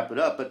start to wrap it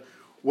up. But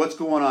what's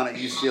going on at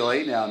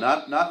UCLA now?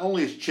 Not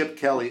only is Chip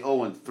Kelly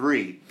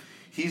 0-3,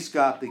 he's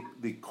got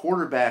the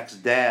quarterback's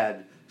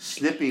dad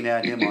snipping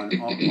at him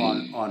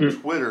on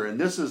Twitter, and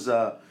this is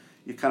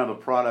kind of a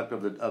product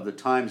of the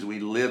times we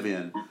live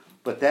in.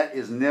 But that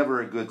is never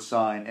a good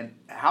sign. And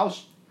how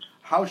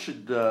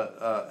should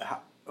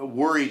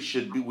worried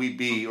should we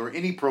be, or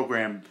any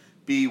program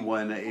be,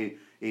 when a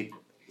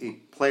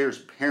player's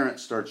parent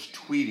starts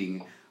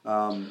tweeting?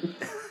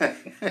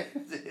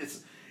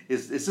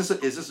 Is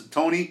this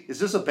Tony? Is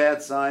this a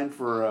bad sign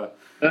for a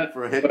head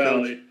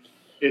coach?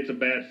 It's a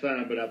bad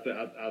sign, but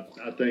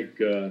I think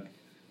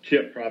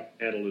Chip probably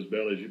handled his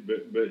belly,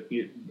 but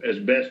as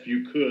best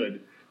you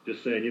could,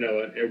 just saying,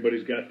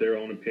 everybody's got their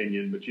own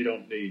opinion, but you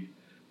don't need.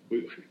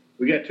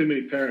 We got too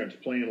many parents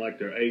playing like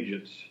they're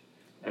agents.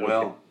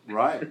 Well,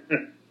 right.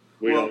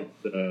 We don't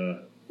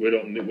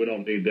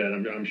need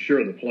that. I'm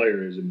sure the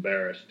player is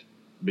embarrassed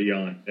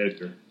beyond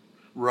measure.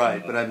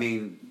 Right, but I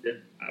mean.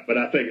 But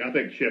I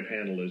think Chip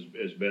handled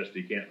as best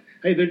he can.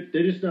 Hey,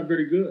 they're just not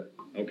very good.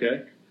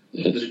 Okay.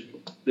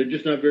 They're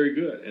just not very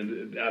good,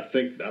 and I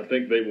think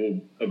they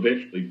will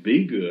eventually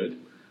be good.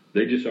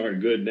 They just aren't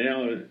good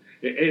now.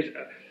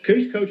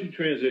 Coaching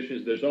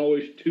transitions, there's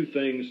always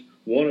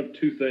one of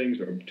two things,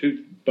 or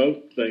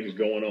both things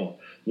going on.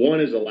 One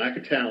is a lack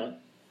of talent.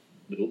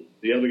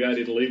 The other guy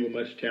didn't leave with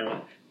much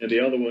talent, and the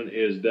other one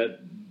is that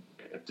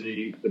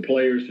the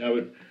players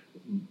haven't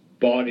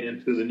bought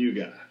into the new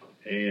guy,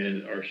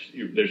 and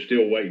they're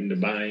still waiting to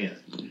buy in.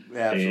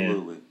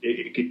 Absolutely. And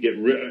it could get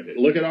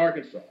look at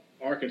Arkansas.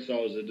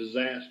 Arkansas is a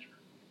disaster.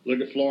 Look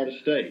at Florida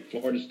State.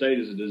 Florida State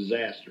is a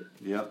disaster.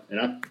 Yep.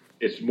 And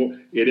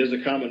it is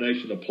a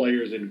combination of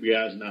players and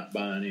guys not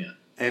buying in.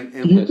 And Do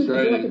you that's think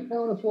right. there's a lack of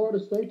talent at Florida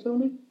State,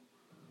 Tony?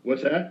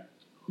 What's that?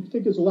 You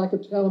think there's a lack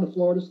of talent at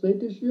Florida State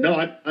this year? No,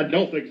 I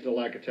don't think it's a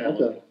lack of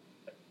talent. Okay.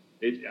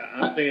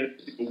 I'm saying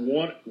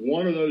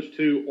one of those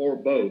two or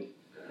both.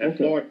 At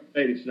Florida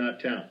State, it's not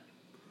talent.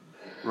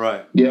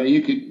 right. Yeah,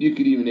 you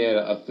could even add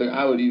a third.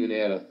 I would even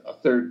add a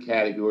third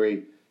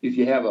category. If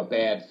you have a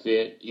bad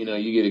fit, you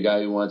get a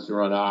guy who wants to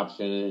run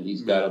option and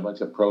he's got a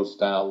bunch of pro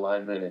style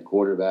linemen and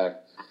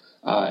quarterback,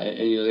 and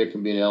there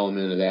can be an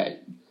element of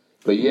that.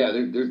 But yeah,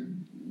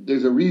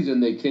 there's a reason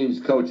they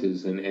changed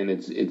coaches and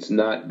it's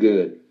not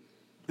good.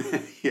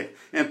 Yeah,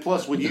 and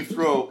plus when you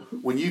throw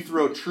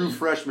true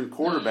freshman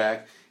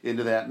quarterback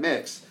into that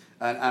mix,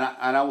 and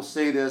I will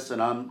say this,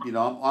 and I'm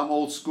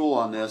old school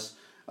on this.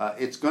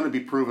 It's going to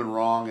be proven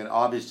wrong, and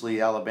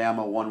obviously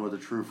Alabama won with a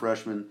true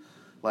freshman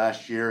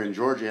last year, and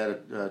Georgia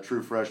had a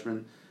true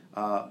freshman,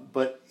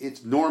 but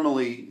it's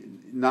normally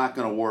not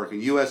going to work.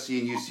 And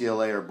USC and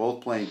UCLA are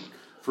both playing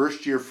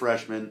first-year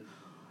freshmen.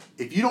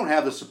 If you don't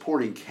have the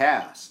supporting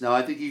cast, now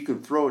I think you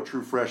can throw a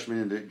true freshman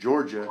into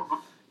Georgia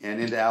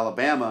and into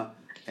Alabama,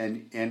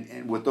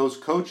 and with those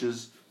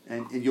coaches,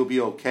 and you'll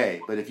be okay.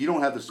 But if you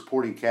don't have the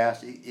supporting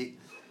cast,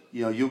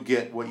 you'll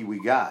get what we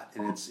got,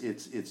 and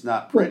it's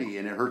not pretty,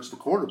 and it hurts the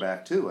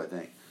quarterback too, I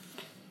think.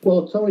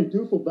 Well, Tony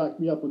Doof will back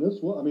me up on this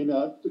one. I mean,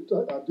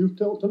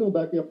 Tony will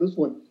back me up on this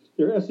one.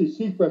 They're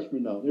SEC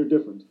freshmen now. They're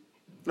different.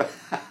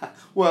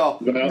 Well,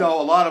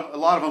 no, a lot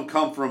of them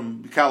come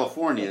from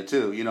California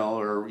too,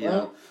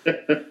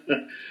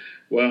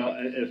 Well,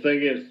 and the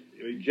thing is,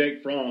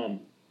 Jake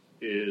Fromm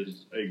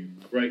is a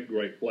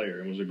great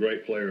player and was a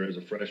great player as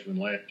a freshman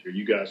last year.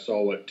 You guys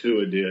saw what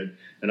Tua did,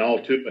 and all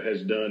Tua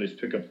has done is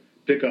pick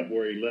up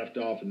where he left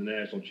off in the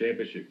national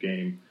championship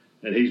game,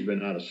 and he's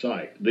been out of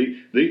sight.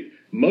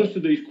 Most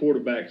of these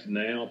quarterbacks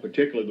now,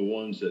 particularly the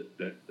ones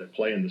that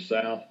play in the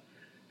South,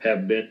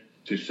 have been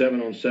to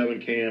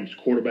 7-on-7 camps,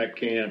 quarterback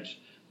camps.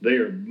 They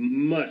are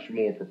much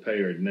more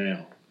prepared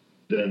now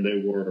than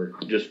they were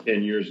just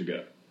 10 years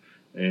ago.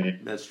 And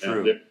that's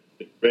true.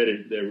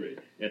 They're ready.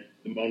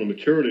 On a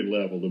maturity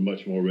level, they're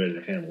much more ready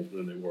to handle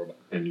than they were about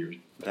 10 years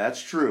ago.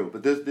 That's true.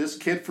 But this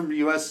kid from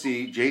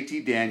USC,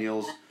 JT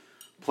Daniels,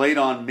 played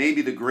on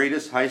maybe the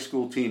greatest high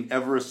school team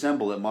ever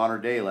assembled at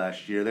Modern Day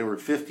last year. They were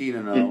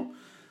 15-0.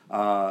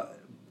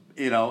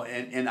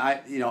 And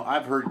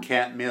I've heard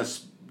Cat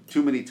miss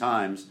too many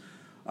times.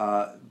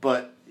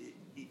 But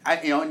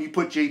and you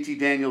put JT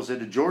Daniels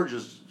into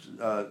Georgia's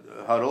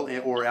huddle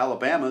or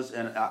Alabama's,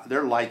 and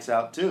they're lights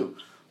out too.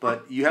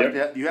 But you have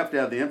to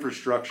have the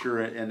infrastructure,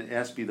 and it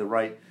has to be the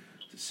right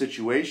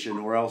situation,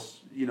 or else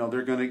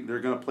they're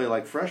gonna play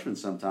like freshmen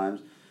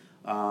sometimes.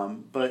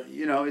 But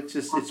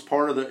it's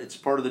part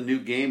of the new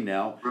game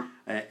now,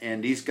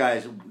 and these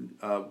guys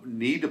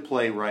need to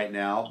play right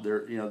now.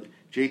 They're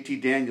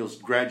JT Daniels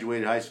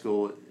graduated high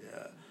school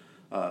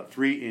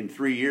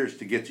 3 years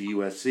to get to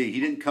USC. He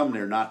didn't come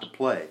there not to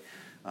play,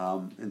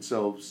 and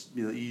so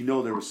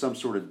there was some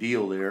sort of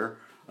deal there,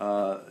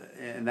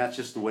 and that's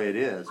just the way it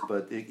is.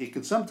 But it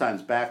can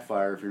sometimes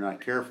backfire if you're not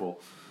careful.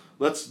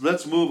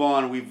 Let's move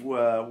on. We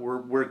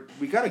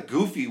got a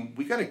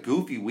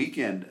goofy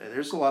weekend.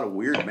 There's a lot of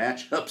weird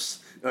matchups.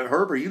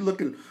 Herb, are you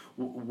looking?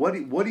 What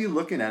are you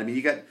looking at? I mean,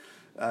 you got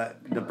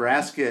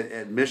Nebraska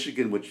at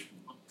Michigan, which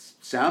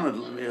sounded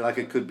like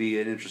it could be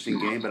an interesting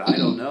game, but I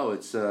don't know.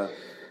 It's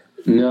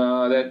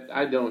no, that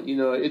I don't.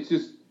 It's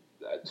just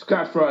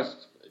Scott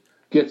Frost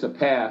gets a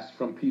pass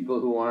from people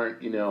who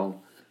aren't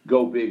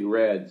go Big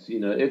Reds.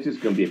 It's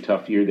just going to be a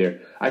tough year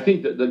there. I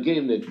think that the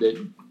game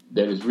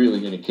that is really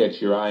going to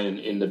catch your eye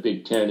in the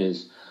Big Ten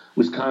is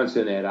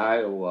Wisconsin at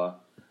Iowa.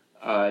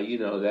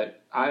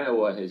 That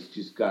Iowa has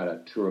just got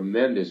a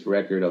tremendous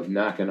record of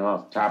knocking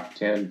off top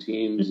 10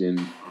 teams they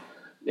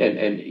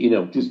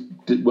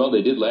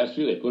did last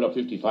year. They put up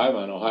 55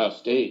 on Ohio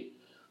State.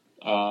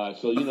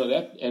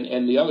 That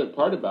and the other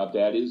part about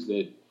that is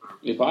that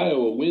if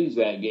Iowa wins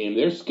that game,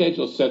 their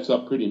schedule sets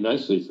up pretty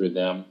nicely for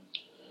them.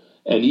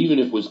 And even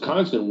if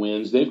Wisconsin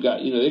wins, they've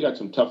got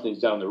some tough things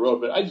down the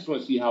road. But I just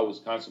want to see how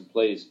Wisconsin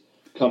plays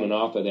coming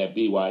off of that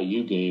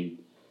BYU game.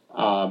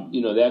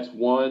 That's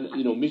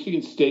one.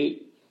 Michigan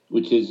State,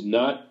 which is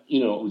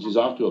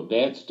off to a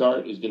bad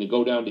start, is going to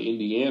go down to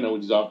Indiana,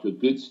 which is off to a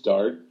good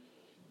start.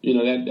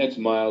 That's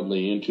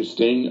mildly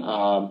interesting.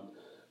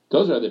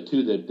 Those are the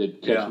two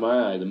that catch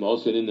my eye the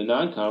most. And in the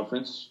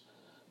non-conference,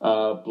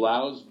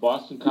 Blau's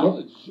Boston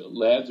College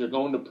lads are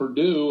going to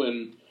Purdue,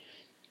 and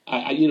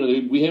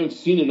we haven't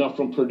seen enough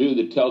from Purdue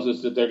that tells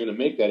us that they're going to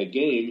make that a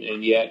game,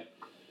 and yet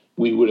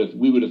we would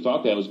have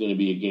thought that was going to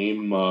be a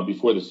game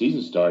before the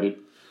season started.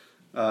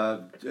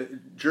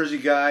 Jersey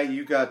guy,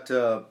 you got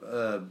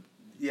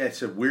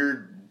it's a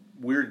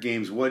weird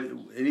games. What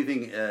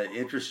anything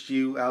interests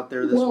you out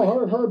there this week?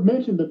 Well, Herb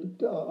mentioned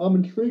that I'm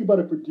intrigued by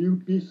the Purdue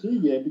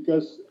BC game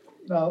because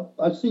I've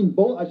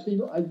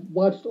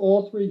watched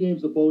all 3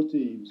 games of both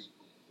teams,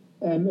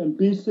 and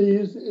BC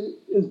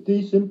is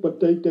decent, but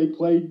they didn't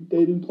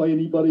play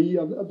anybody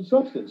of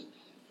substance.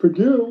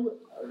 Purdue,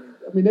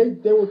 I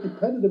mean, they were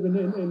competitive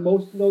in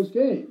most of those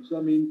games. I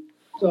mean,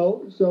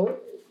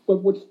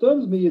 but what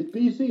stuns me is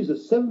BC is a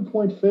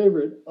 7-point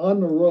favorite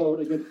on the road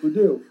against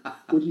Purdue,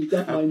 which has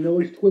got my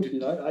nose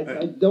twitching. I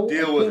can't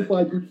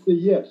buy BC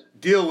yet.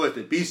 Deal with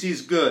it.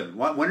 BC's good.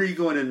 When are you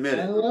going to admit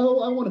it? I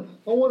want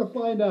to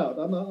find out.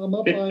 I'm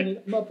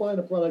not buying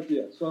a product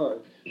yet. Sorry.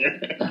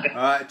 All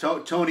right,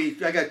 Tony.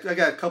 I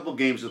got a couple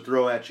games to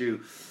throw at you,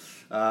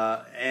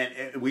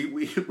 and we're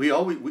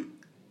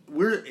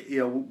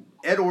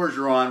Ed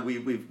Orgeron.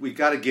 We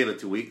got to give it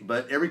to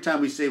but every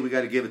time we say we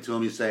got to give it to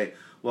him, you say,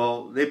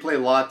 well, they play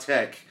La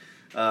Tech.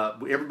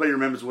 Everybody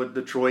remembers what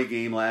the Troy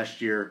game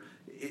last year.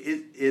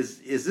 Is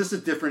this a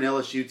different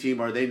LSU team?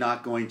 Are they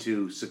not going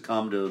to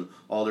succumb to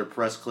all their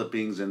press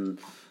clippings, and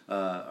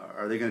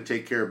are they going to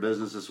take care of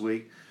business this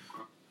week?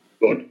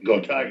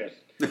 Go Tigers.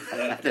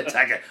 The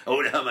Tiger.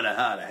 Oh,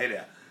 hey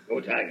there.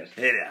 Go Tigers.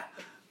 Hey there.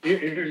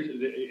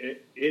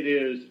 It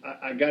is.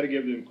 I got to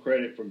give them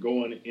credit for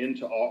going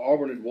into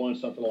Auburn had won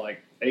something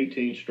like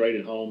 18 straight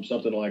at home,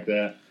 something like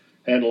that.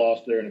 Hadn't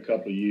lost there in a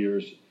couple of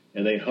years.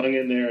 And they hung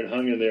in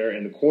there.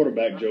 And the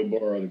quarterback, Joe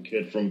Burrow, the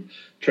kid from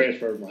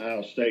transfer from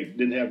Ohio State,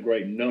 didn't have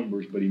great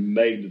numbers, but he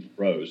made the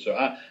throws. So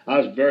I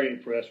was very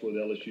impressed with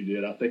what LSU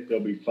did. I think they'll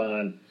be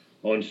fine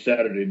on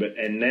Saturday.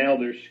 And now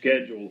their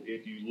schedule,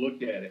 if you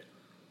look at it,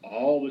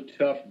 all the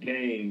tough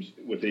games,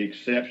 with the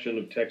exception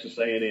of Texas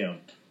A&M,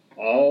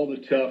 all the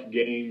tough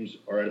games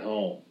are at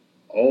home.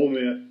 Ole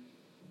Miss,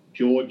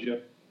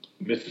 Georgia,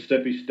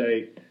 Mississippi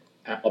State,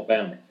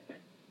 Alabama,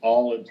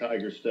 all in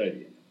Tiger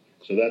Stadium.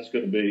 So that's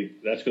going to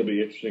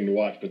be interesting to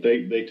watch. But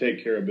they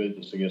take care of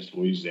business against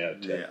Louisiana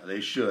Tech. Yeah, they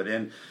should.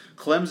 And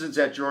Clemson's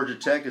at Georgia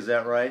Tech. Is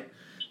that right?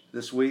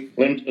 This week?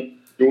 Clemson,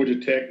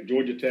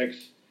 Georgia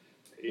Tech's.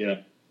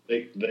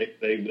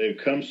 They've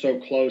come so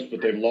close, but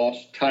they've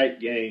lost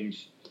tight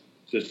games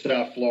to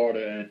South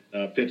Florida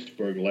and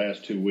Pittsburgh the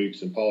last 2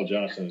 weeks. And Paul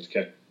Johnson has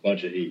kept a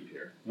bunch of heat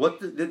here.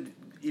 What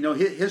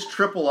his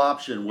triple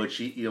option, which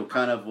he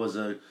kind of was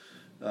a.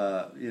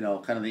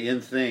 Kind of the in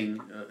thing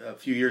a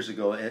few years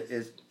ago.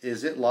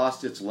 Is it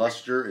lost its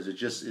luster?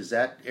 Is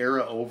that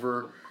era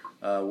over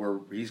where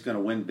he's going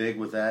to win big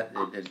with that?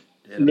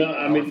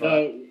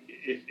 No.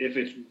 If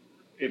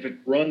it's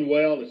run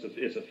well,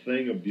 it's a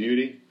thing of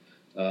beauty.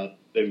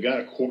 They've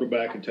got a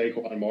quarterback in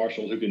Taquan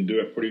Marshall who can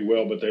do it pretty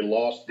well, but they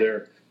lost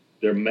their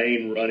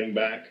main running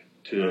back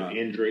to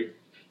injury.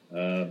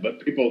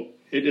 But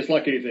it's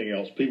like anything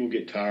else. People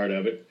get tired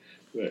of it.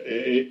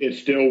 It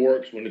still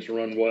works when it's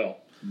run well.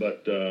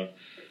 But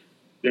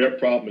their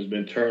problem has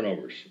been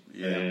turnovers,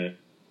 and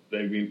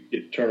they've been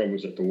getting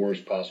turnovers at the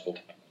worst possible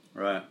time.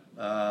 Right.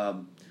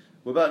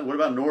 What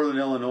about Northern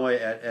Illinois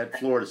at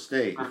Florida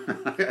State?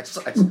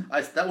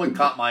 That one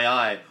caught my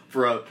eye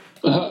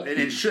and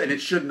it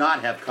should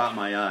not have caught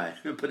my eye,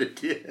 but it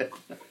did.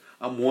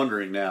 I'm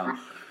wondering now.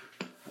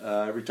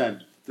 Every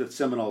time the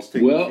Seminoles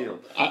take the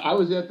field. I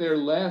was at their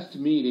last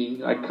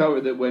meeting. I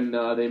covered that when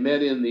they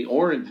met in the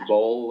Orange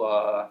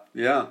Bowl.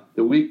 The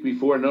week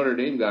before Notre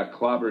Dame got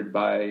clobbered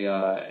by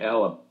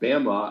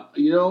Alabama.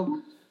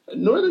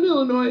 Northern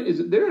Illinois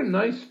they're a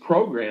nice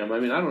program. I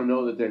mean, I don't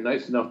know that they're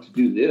nice enough to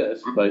do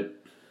this, but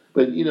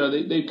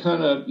they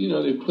kind of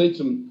they've played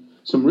some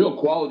real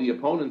quality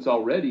opponents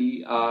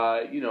already.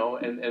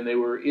 And they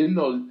were in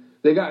those.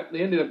 They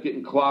ended up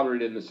getting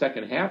clobbered in the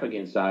second half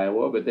against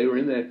Iowa, but they were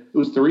in there. It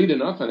was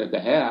 3-0 at the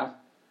half,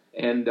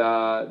 and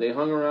they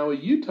hung around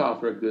with Utah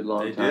for a good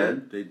long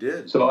time. They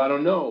did. So I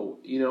don't know.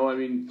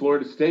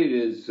 Florida State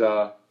is,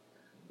 they're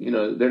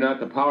not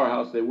the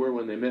powerhouse they were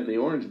when they met in the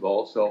Orange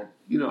Bowl. So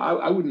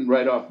I wouldn't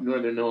write off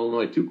Northern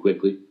Illinois too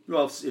quickly.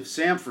 Well, if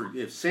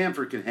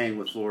Samford can hang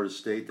with Florida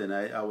State, then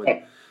I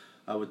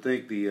would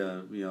think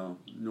the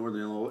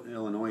Northern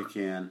Illinois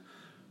can.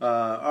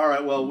 All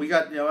right. Well, we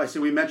got.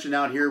 We mentioned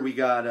out here we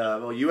got.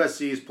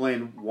 USC is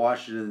playing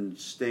Washington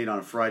State on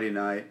a Friday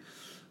night.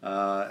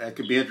 That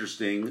could be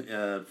interesting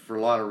for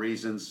a lot of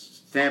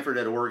reasons. Stanford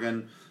at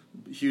Oregon,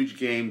 huge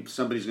game.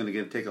 Somebody's going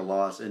to take a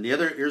loss. And the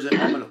other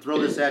I'm going to throw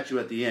this at you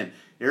at the end.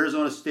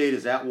 Arizona State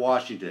is at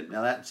Washington.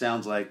 Now that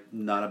sounds like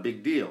not a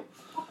big deal,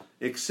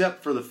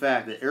 except for the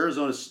fact that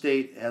Arizona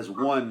State has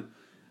won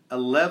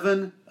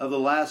 11 of the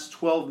last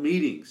 12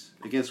 meetings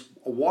against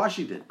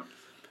Washington.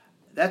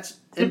 That's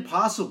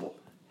impossible.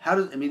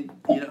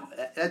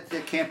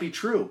 That can't be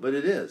true, but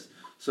it is.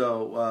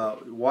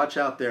 So watch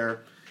out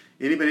there.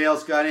 Anybody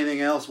else got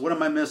anything else? What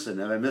am I missing?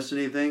 Have I missed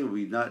anything? Have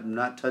we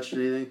not touched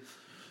anything?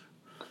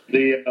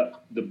 The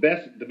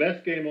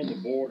best game on the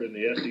board in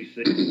the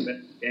SEC, the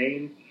best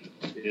game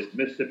is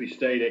Mississippi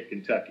State at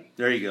Kentucky.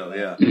 There you go.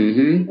 Yeah.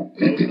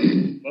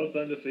 Mm-hmm. Both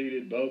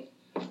undefeated. Both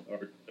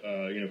are.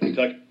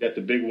 Kentucky got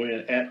the big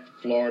win at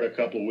Florida a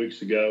couple of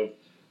weeks ago.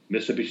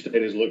 Mississippi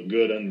State has looked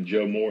good under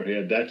Joe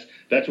Moorhead.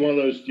 That's one of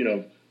those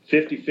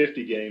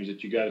 50-50 games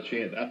that you got a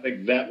chance. I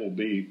think that will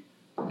be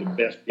the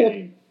best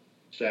game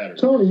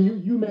Saturday. Tony,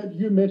 you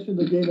mentioned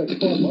the game that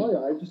caught my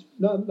eye, just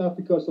not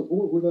because of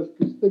who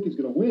I think is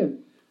going to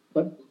win,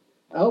 but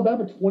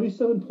Alabama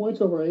 27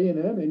 points over A&M,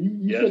 and you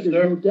Yes, said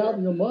there's sir. no doubt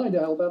in your mind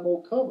Alabama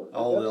will cover.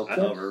 Oh, they'll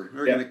That's- cover.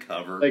 They're Yeah. going to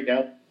cover.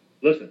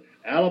 Listen,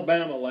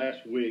 Alabama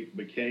last week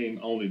became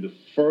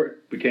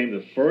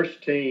the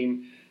first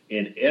team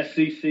in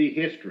SEC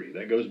history,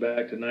 that goes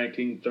back to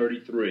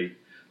 1933,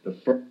 the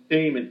first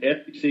team in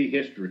SEC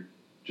history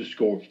to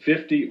score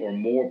 50 or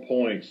more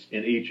points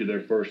in each of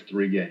their first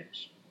 3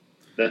 games.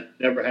 That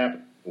never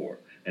happened before,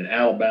 and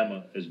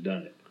Alabama has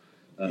done it.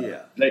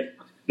 Yeah.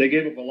 They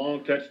gave up a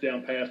long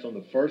touchdown pass on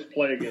the first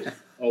play against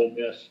Ole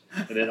Miss,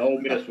 and then Ole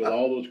Miss with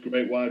all those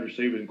great wide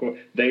receivers,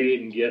 they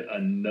didn't get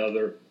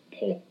another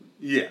point.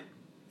 Yeah.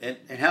 And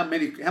how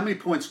many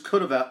points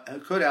could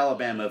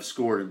Alabama have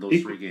scored in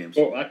those 3 games?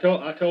 Well, I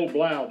told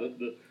Blau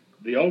that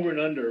the over and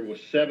under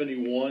was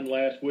 71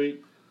 last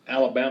week.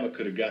 Alabama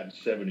could have gotten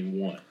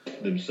 71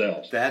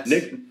 themselves.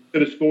 Nick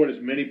could have scored as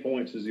many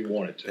points as he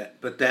wanted to.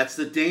 But that's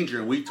the danger.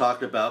 And we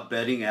talked about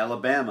betting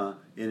Alabama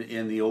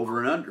in the over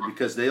and under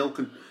because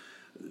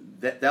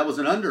that was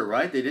an under,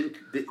 right? They didn't.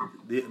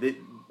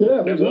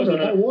 Yeah, it was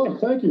under. I won.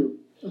 Thank you.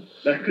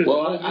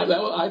 Well,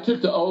 I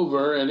took the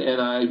over, and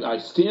I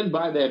stand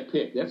by that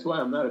pick. That's why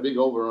I'm not a big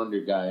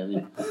over-under guy. I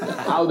mean,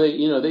 how they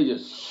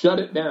just shut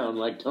it down,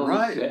 like Tony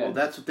said. Well,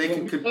 that's what they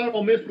can. We thought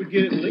Ole Miss would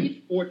get at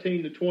least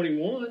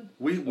 14-21.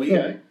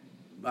 Okay.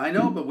 I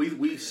know, but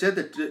we said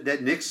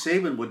that Nick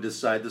Saban would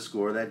decide the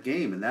score of that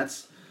game, and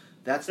that's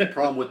the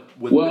problem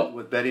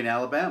with betting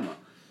Alabama.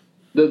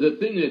 The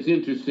thing that's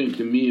interesting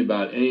to me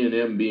about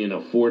A&M being a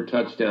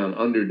 4-touchdown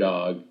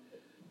underdog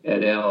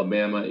at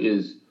Alabama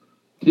is,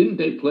 didn't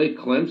they play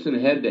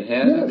Clemson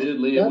head-to-head? Yes,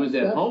 admittedly, it was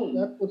at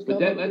home. But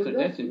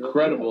that's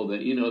incredible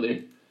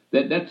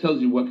that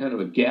tells you what kind of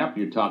a gap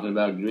you're talking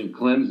about between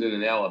Clemson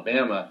and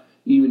Alabama,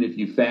 even if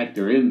you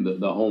factor in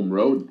the home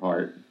road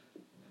part.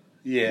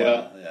 Yeah,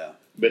 well, yeah.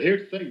 But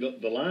here's the thing: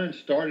 the line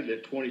started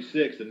at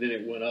 26, and then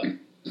it went up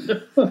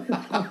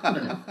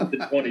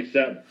to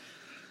 27.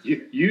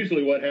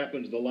 Usually, what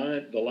happens? The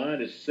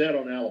line is set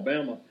on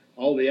Alabama.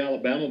 All the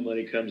Alabama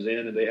money comes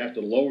in, and they have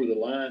to lower the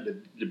line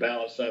to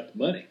balance out the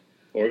money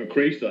or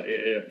increase the.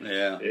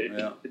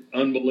 It's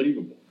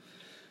unbelievable.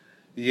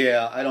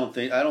 Yeah, I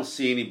don't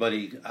see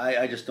anybody.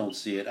 I just don't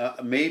see it.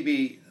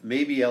 Maybe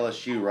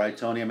LSU, right,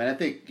 Tony? I mean, I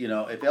think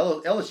if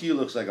LSU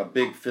looks like a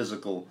big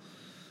physical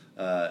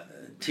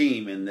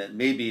team, and that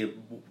maybe it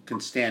can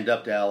stand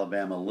up to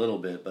Alabama a little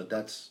bit, but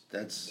that's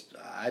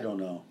I don't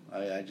know.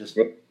 I just.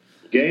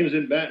 Games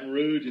in Baton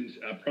Rouge, and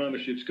I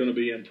promise you it's going to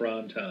be in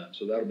prime time,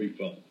 so that'll be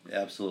fun.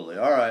 Absolutely.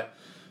 All right.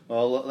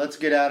 Well, let's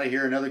get out of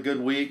here. Another good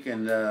week,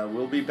 and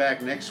we'll be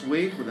back next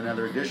week with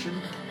another edition.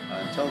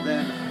 Until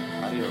then,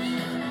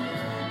 adios.